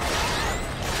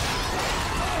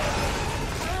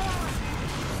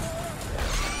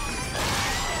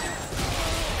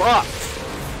 Fuck.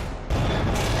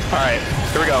 Alright,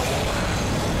 here we go.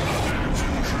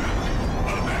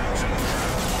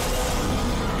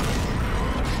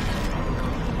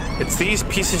 It's these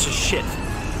pieces of shit.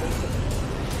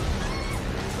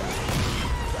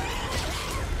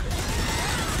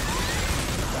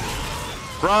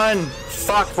 Run!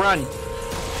 Fuck, run!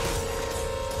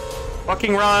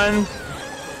 Fucking run!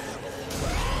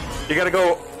 You gotta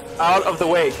go out of the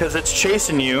way, because it's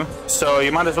chasing you, so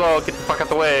you might as well get the fuck out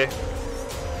the way.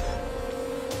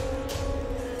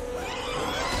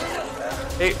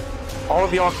 Hey, all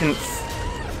of y'all can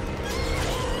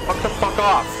fuck the fuck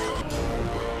off.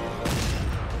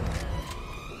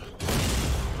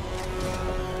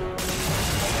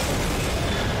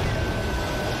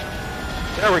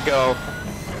 There we go.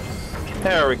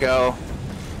 There we go.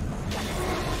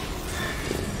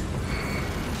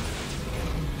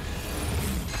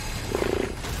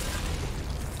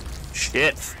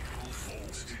 Shit.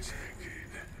 Fault detected.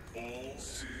 All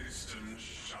systems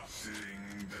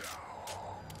shutting down.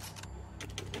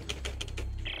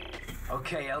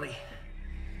 Okay, Ellie.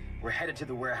 We're headed to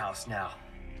the warehouse now.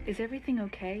 Is everything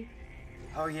okay?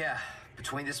 Oh yeah,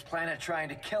 between this planet trying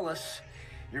to kill us,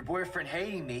 your boyfriend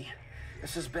hating me,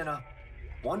 this has been a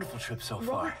wonderful trip so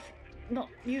far. Robert, not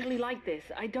usually like this.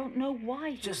 I don't know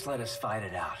why. Just let us fight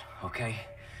it out, okay?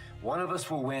 One of us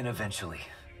will win eventually.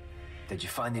 Did you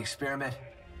find the experiment?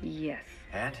 Yes.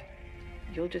 And?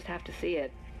 You'll just have to see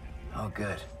it. Oh,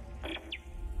 good.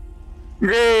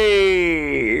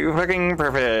 Yay! Fucking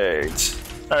perfect.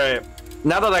 Alright.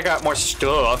 Now that I got more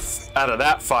stuff out of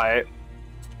that fight,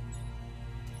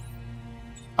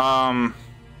 I'm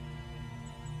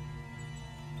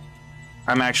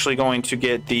actually going to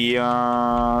get the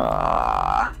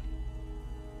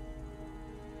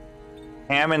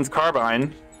Hammond's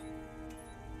carbine.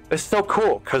 It's so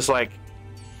cool because, like,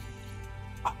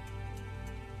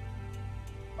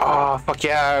 oh fuck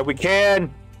yeah, we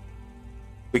can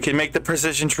make the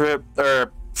precision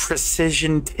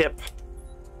tip.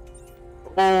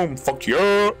 Boom, fuck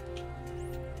yeah,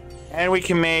 and we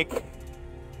can make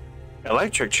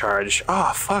electric charge.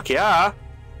 Oh fuck yeah.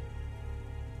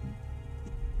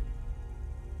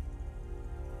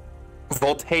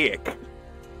 Voltaic.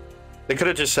 They could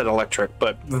have just said electric,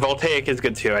 but voltaic is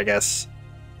good too, I guess.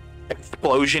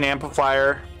 Explosion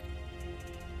amplifier.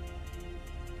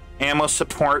 Ammo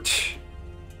support.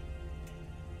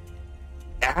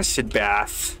 Acid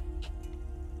bath.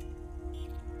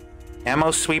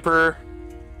 Ammo sweeper.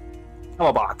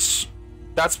 Ammo box.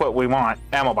 That's what we want.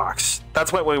 Ammo box.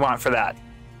 That's what we want for that.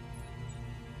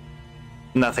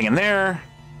 Nothing in there.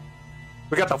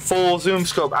 We got the full zoom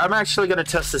scope. I'm actually going to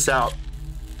test this out.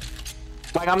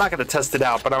 Like, I'm not going to test it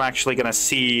out, but I'm actually going to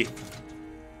see,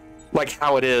 like,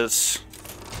 how it is.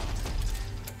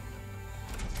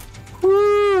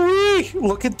 Woo-wee!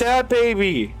 Look at that,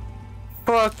 baby.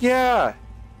 Fuck yeah.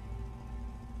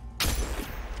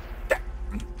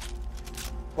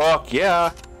 Fuck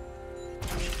yeah.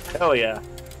 Hell yeah.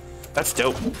 That's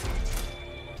dope.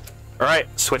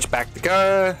 Alright, switch back the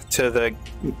gun to the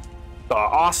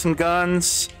awesome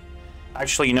guns.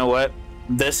 Actually, you know what?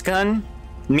 This gun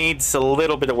needs a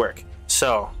little bit of work.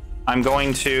 So, I'm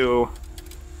going to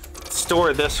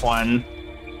store this one.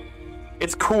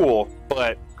 It's cool,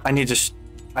 but I need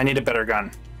a better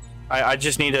gun. I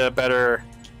just need a better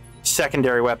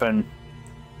secondary weapon.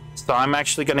 So I'm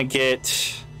actually gonna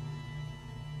get...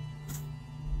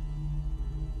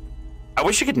 I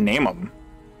wish you could name them.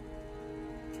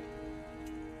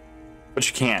 But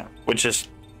you can't, which is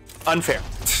unfair.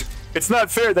 It's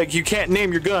not fair that you can't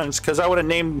name your guns, because I would have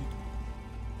named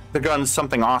the guns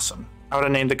something awesome. I would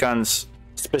have named the guns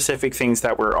specific things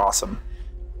that were awesome.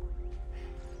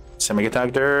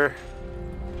 Semiconductor.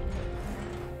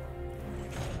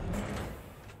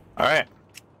 Alright.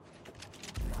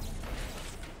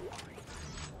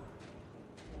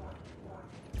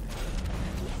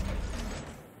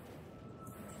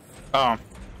 Oh.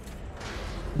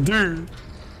 Dude.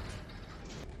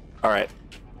 Alright.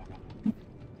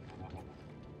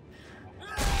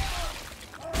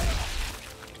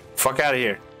 Fuck out of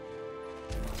here.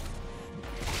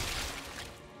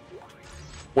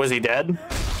 Was he dead?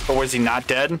 Or was he not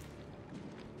dead?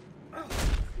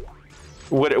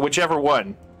 Whichever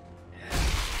one.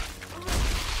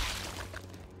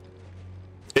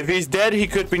 If he's dead, he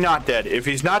could be not dead. If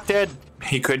he's not dead,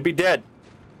 he could be dead.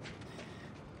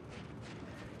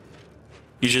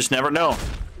 You just never know.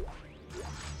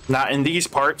 Not in these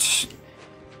parts.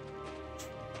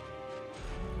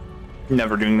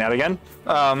 Never doing that again.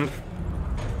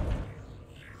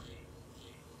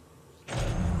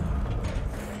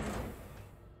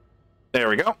 There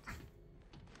we go.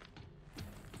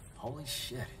 Holy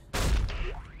shit.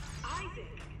 Isaac,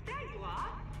 there you are.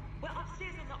 We're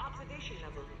upstairs on the observation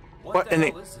level. What in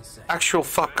the actual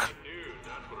fuck?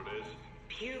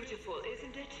 Beautiful,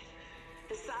 isn't it?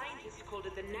 The scientists called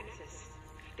it the Nexus.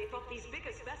 They thought these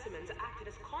bigger specimens acted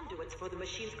as conduits for the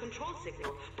machine's control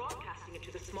signal, broadcasting it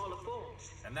to the smaller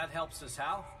forms. And that helps us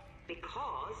how?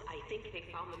 Because I think they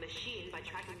found the machine by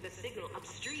tracking the signal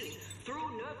upstream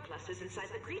through nerve clusters inside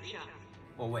the creature.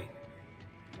 Well, wait.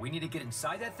 We need to get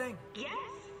inside that thing? Yes!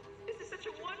 This is such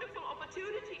a wonderful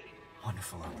opportunity.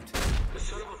 Wonderful opportunity. The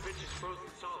son of a bitch is frozen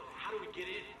solid. How do we get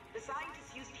in? The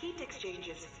scientists used heat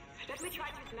exchangers. Let me try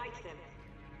to ignite them.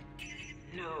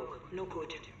 No, no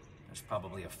good. There's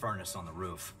probably a furnace on the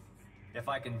roof. If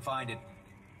I can find it,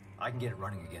 I can get it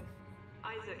running again.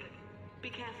 Isaac, be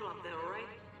careful up there, all right?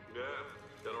 Yeah,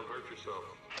 don't hurt yourself.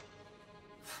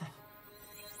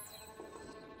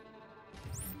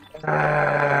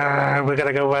 We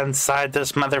gotta go inside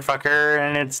this motherfucker,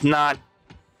 and it's not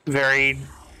very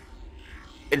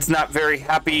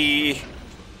happy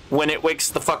when it wakes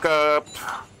the fuck up.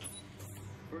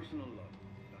 Personal log,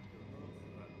 Dr.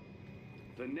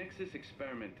 The Nexus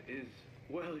experiment is,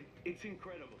 well, it's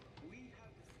incredible. We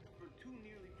have discovered 2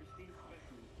 nearly pristine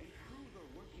specimens, and crews are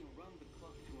working around the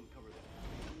clock to uncover them.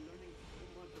 I'm learning so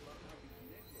much about how these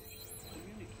networks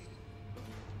communicate.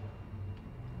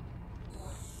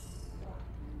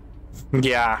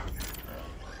 Yeah.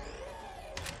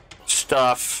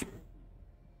 Stuff.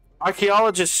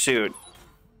 Archaeologist suit.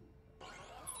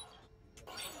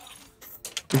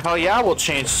 Hell yeah, we'll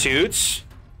change suits.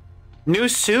 New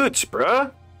suits,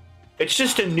 bruh. It's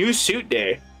just a new suit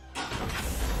day.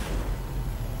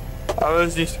 Oh,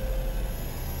 is this?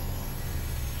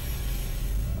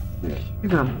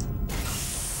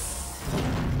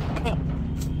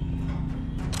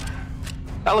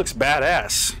 That looks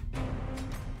badass.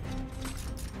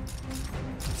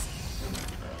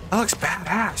 That looks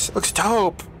badass. It looks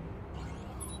dope.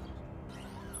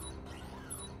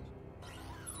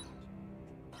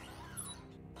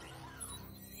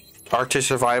 Arctic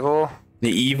Survival, the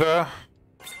EVA.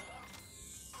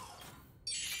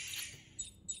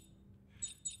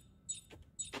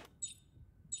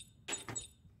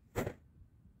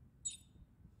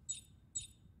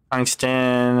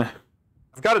 Tungsten.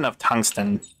 I've got enough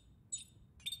tungsten.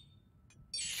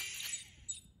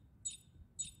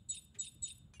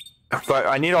 But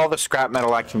I need all the scrap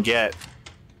metal I can get.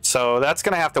 So that's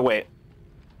gonna have to wait.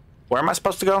 Where am I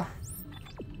supposed to go?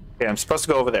 Okay, I'm supposed to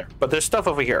go over there. But there's stuff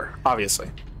over here, obviously.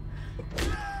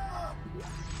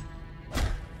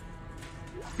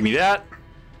 Give me that.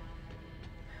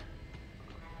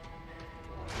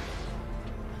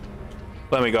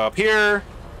 Let me go up here.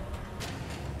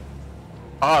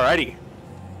 Alrighty.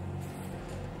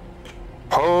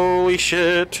 Holy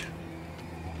shit.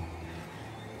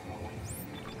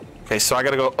 Okay, so I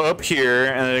gotta go up here,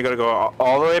 and then I gotta go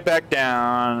all the way back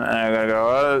down, and I gotta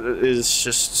go, it's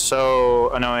just so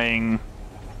annoying.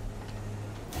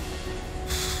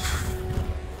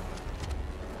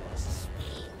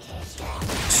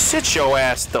 Sit your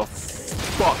ass the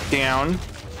fuck down.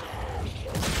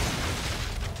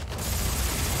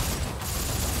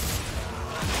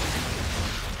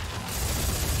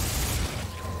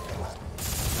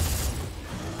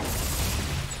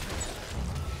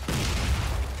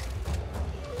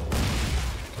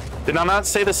 Did I not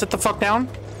say to sit the fuck down?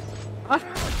 Huh?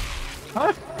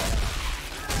 Huh?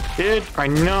 Did I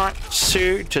not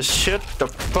say to sit the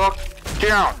fuck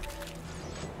down?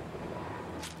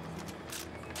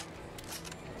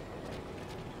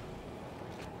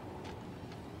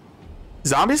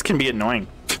 Zombies can be annoying.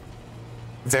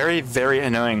 Very, very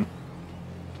annoying.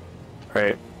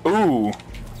 Right. Ooh.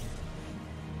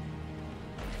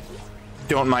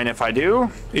 Don't mind if I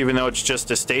do. Even though it's just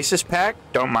a stasis pack,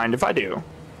 don't mind if I do.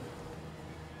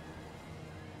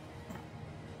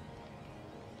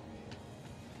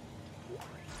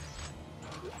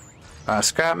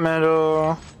 Scrap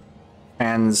metal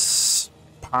and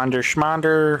ponder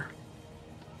schmonder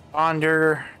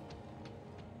ponder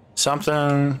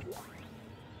something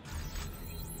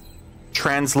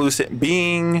translucent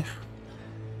being.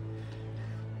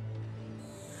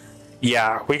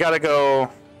 Yeah, we gotta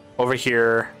go over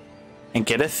here and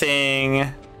get a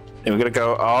thing. Then we gotta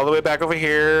go all the way back over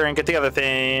here and get the other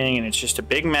thing, and it's just a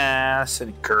big mess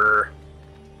and grr.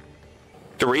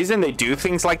 The reason they do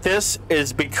things like this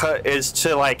is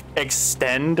to like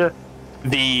extend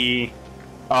the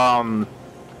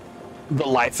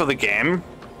life of the game.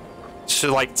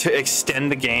 So like to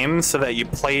extend the game so that you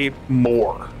play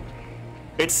more.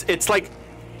 It's like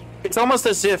it's almost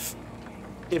as if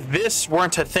this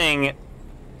weren't a thing,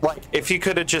 like if you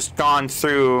could have just gone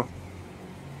through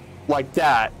like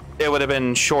that, it would have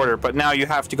been shorter, but now you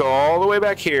have to go all the way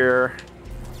back here.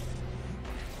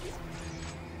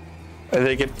 And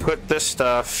they could put this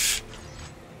stuff.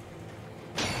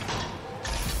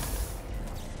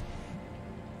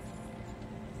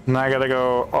 And I gotta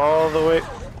go all the way.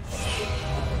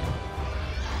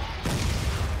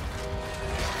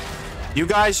 You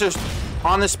guys are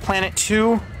on this planet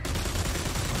too?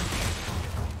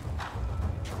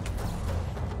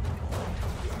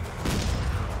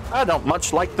 I don't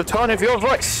much like the tone of your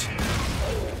voice.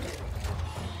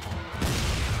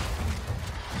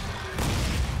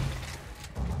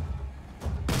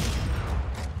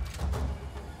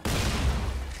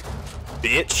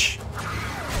 Bitch.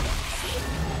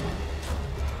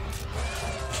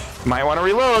 Might want to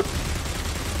reload.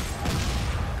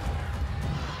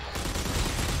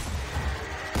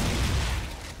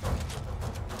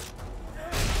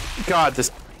 God,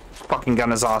 this fucking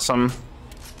gun is awesome.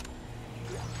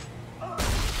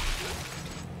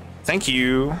 Thank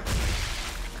you.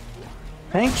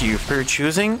 Thank you for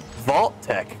choosing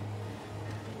Vault-Tec.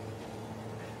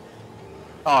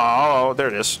 Oh, there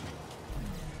it is.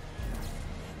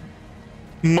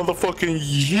 Motherfucking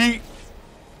yeet.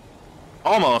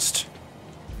 Almost.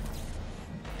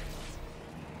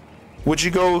 Would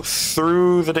you go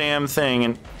through the damn thing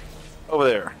and over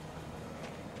there?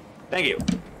 Thank you.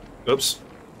 Oops.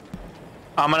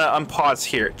 I'm gonna unpause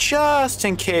here just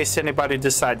in case anybody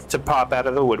decides to pop out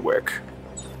of the woodwork.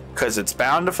 Cause it's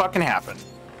bound to fucking happen.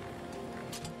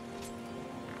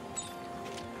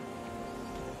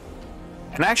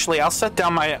 And actually, I'll set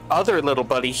down my other little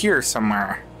buddy here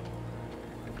somewhere.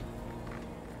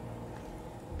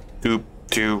 Doop,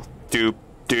 doop, doop,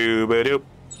 doop, doop.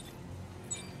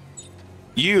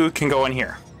 You can go in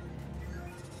here.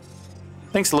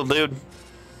 Thanks, little dude.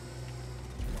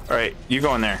 Alright, you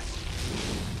go in there.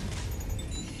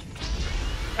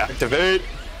 Activate.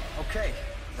 Okay,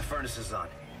 the furnace is on.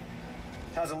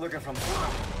 How's it looking from...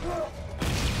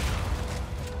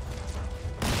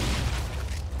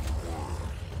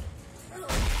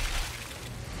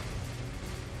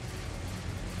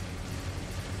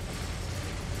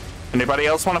 Anybody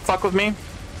else want to fuck with me?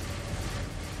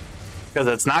 Because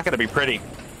it's not going to be pretty.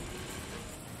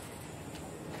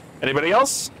 Anybody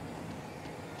else?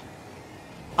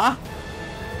 Huh?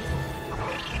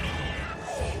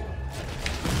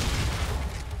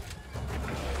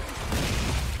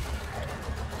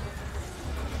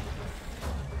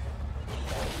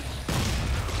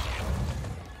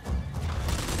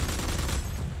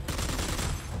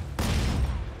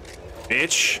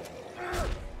 Bitch.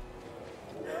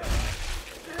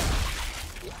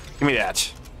 Give me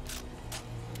that.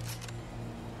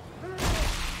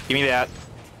 Give me that.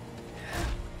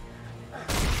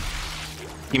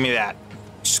 Give me that.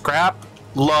 Scrap?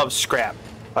 Love scrap.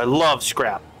 I love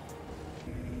scrap.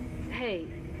 Hey,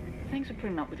 thanks for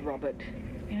putting up with Robert.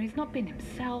 You know, he's not been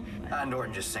himself.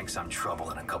 Norton just thinks I'm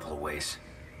trouble in a couple of ways.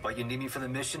 But you need me for the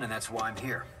mission, and that's why I'm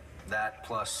here. That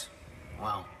plus,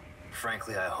 well,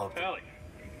 frankly, I hope... Allie,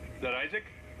 is that Isaac?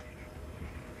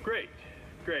 Great.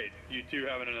 Great. You two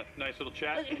having a nice little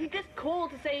chat? He just called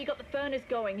to say he got the furnace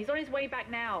going. He's on his way back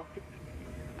now.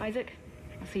 Isaac,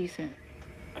 I'll see you soon.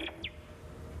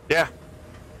 Yeah.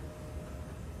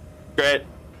 Great.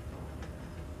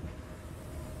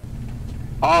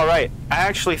 Alright, I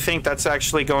actually think that's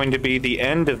actually going to be the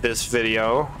end of this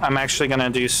video. I'm actually going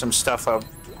to do some stuff up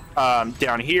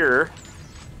down here.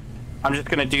 I'm just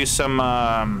going to do some...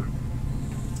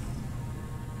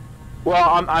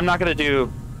 Well, I'm not going to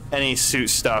do any suit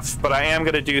stuff, but I am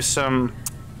going to do some...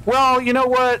 Well, you know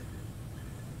what?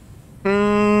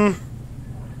 No,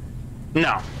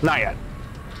 not yet.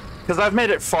 Because I've made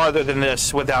it farther than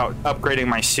this without upgrading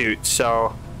my suit,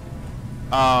 so...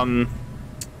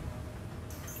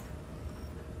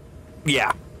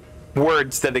 Yeah.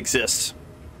 Words that exist.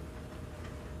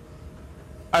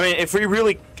 I mean, if we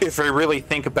really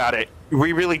think about it,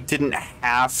 we really didn't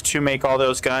have to make all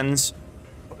those guns.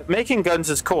 Making guns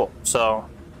is cool, so...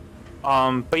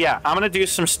 but yeah, I'm gonna do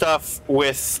some stuff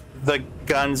with the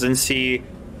guns and see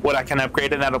what I can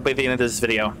upgrade, and that'll be the end of this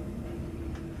video.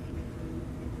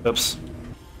 Oops.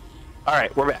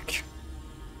 Alright, we're back.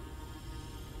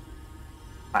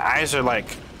 My eyes are,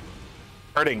 like,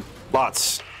 hurting.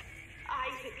 Lots.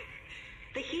 Isaac,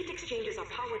 the heat exchangers are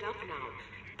powered up now,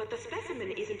 but the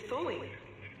specimen isn't thawing.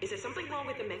 Is there something wrong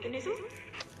with the mechanism?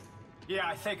 Yeah,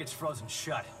 I think it's frozen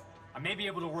shut. I may be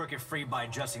able to work it free by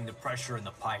adjusting the pressure in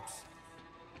the pipes.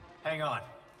 Hang on.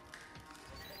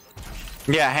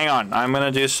 Yeah, hang on. I'm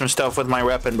gonna do some stuff with my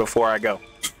weapon before I go.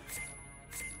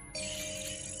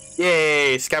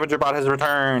 Yay! Scavenger bot has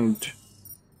returned.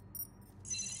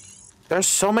 There's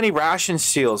so many ration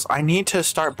seals. I need to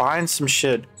start buying some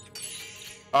shit.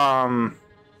 Alright,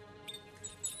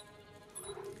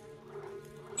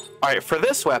 for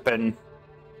this weapon,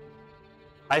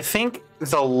 I think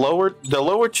the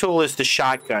lower tool is the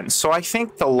shotgun. So I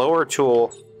think the lower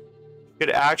tool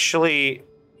could actually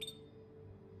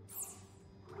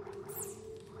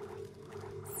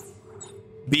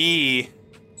B,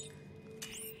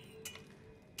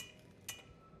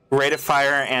 rate of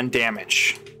fire and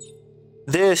damage.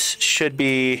 This should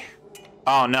be...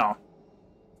 Oh, no.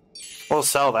 We'll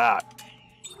sell that.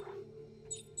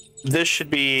 This should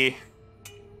be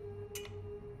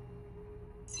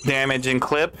damage and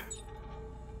clip.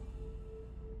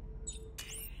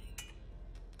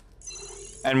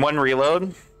 And 1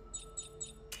 reload.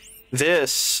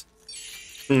 This...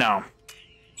 No.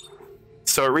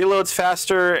 So it reloads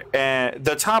faster, and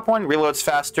the top one reloads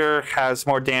faster, has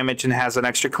more damage, and has an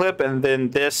extra clip, and then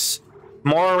this,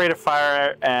 more rate of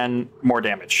fire and more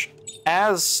damage.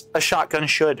 As a shotgun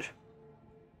should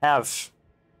have.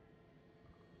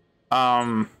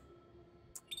 But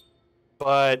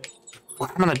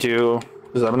what I'm gonna do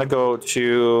is I'm gonna go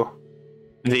to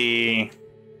the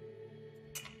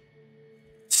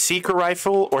Seeker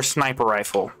rifle or sniper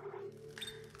rifle.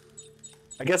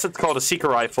 I guess it's called a Seeker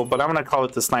rifle, but I'm gonna call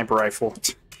it the sniper rifle.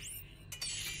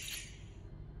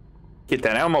 Get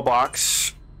that ammo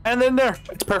box, and then there,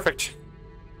 it's perfect.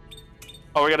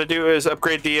 All we gotta do is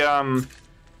upgrade the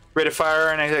rate of fire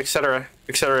and etc,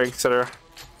 etc, etc.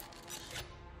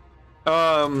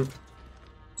 Okay,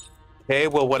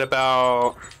 well, what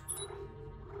about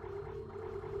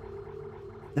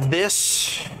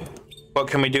this? What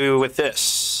can we do with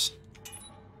this?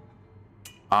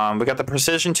 We got the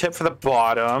precision tip for the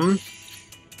bottom,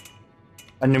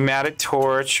 a pneumatic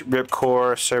torch, rip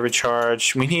core, servo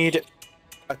charge. We need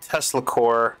a Tesla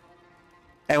core,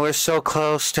 and we're so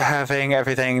close to having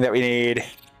everything that we need.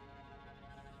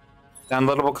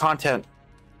 Downloadable content.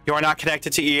 You are not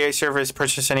connected to EA servers.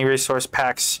 Purchase any resource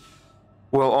packs.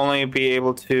 Will only be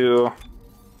able to...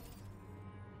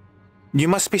 You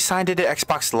must be signed into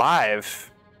Xbox Live.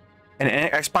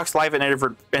 An Xbox Live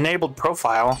enabled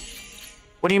profile.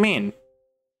 What do you mean?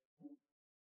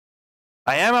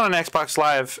 I am on an Xbox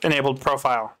Live enabled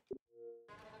profile.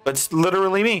 It's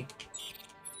literally me.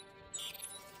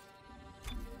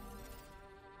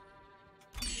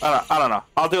 I don't know.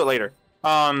 I'll do it later.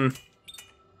 I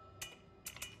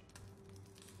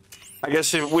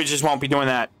guess we just won't be doing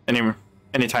that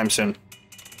anytime soon.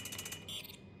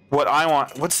 What I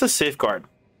want... What's the safeguard?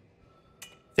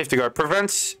 Safety guard.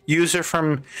 Prevents user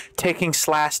from taking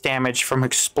splash damage from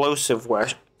explosive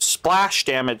weapons.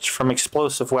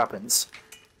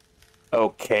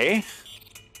 Okay.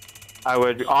 I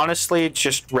would honestly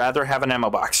just rather have an ammo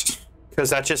box. Because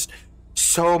that's just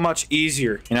so much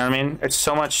easier. You know what I mean? It's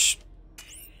so much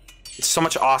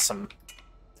awesome.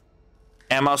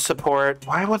 Ammo support.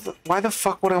 Why the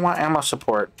fuck would I want ammo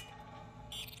support?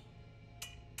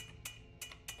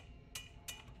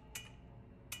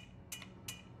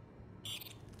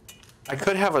 I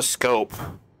could have a scope.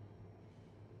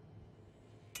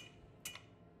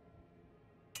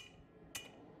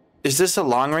 Is this a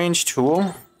long-range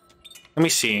tool? Let me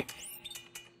see.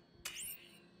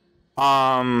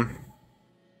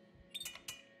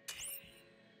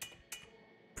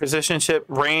 Precision chip,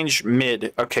 range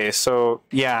mid. Okay, so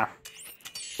yeah.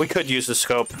 We could use the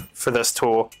scope for this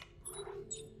tool.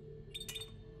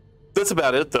 That's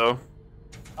about it though.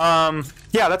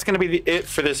 Yeah, that's gonna be it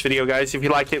for this video, guys. If you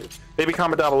liked it, leave a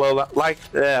comment down below.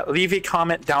 Leave a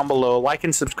comment down below. Like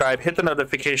and subscribe. Hit the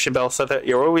notification bell so that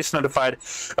you're always notified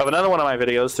of another one of my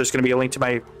videos. There's gonna be a link to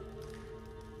my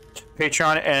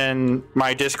Patreon and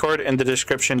my Discord in the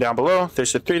description down below.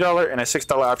 There's a $3 and a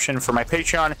 $6 option for my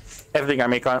Patreon. Everything I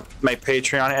make on my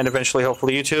Patreon and eventually,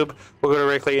 hopefully, YouTube will go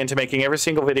directly into making every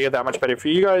single video that much better for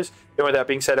you guys. And with that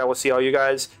being said, I will see all you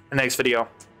guys in the next video.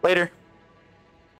 Later.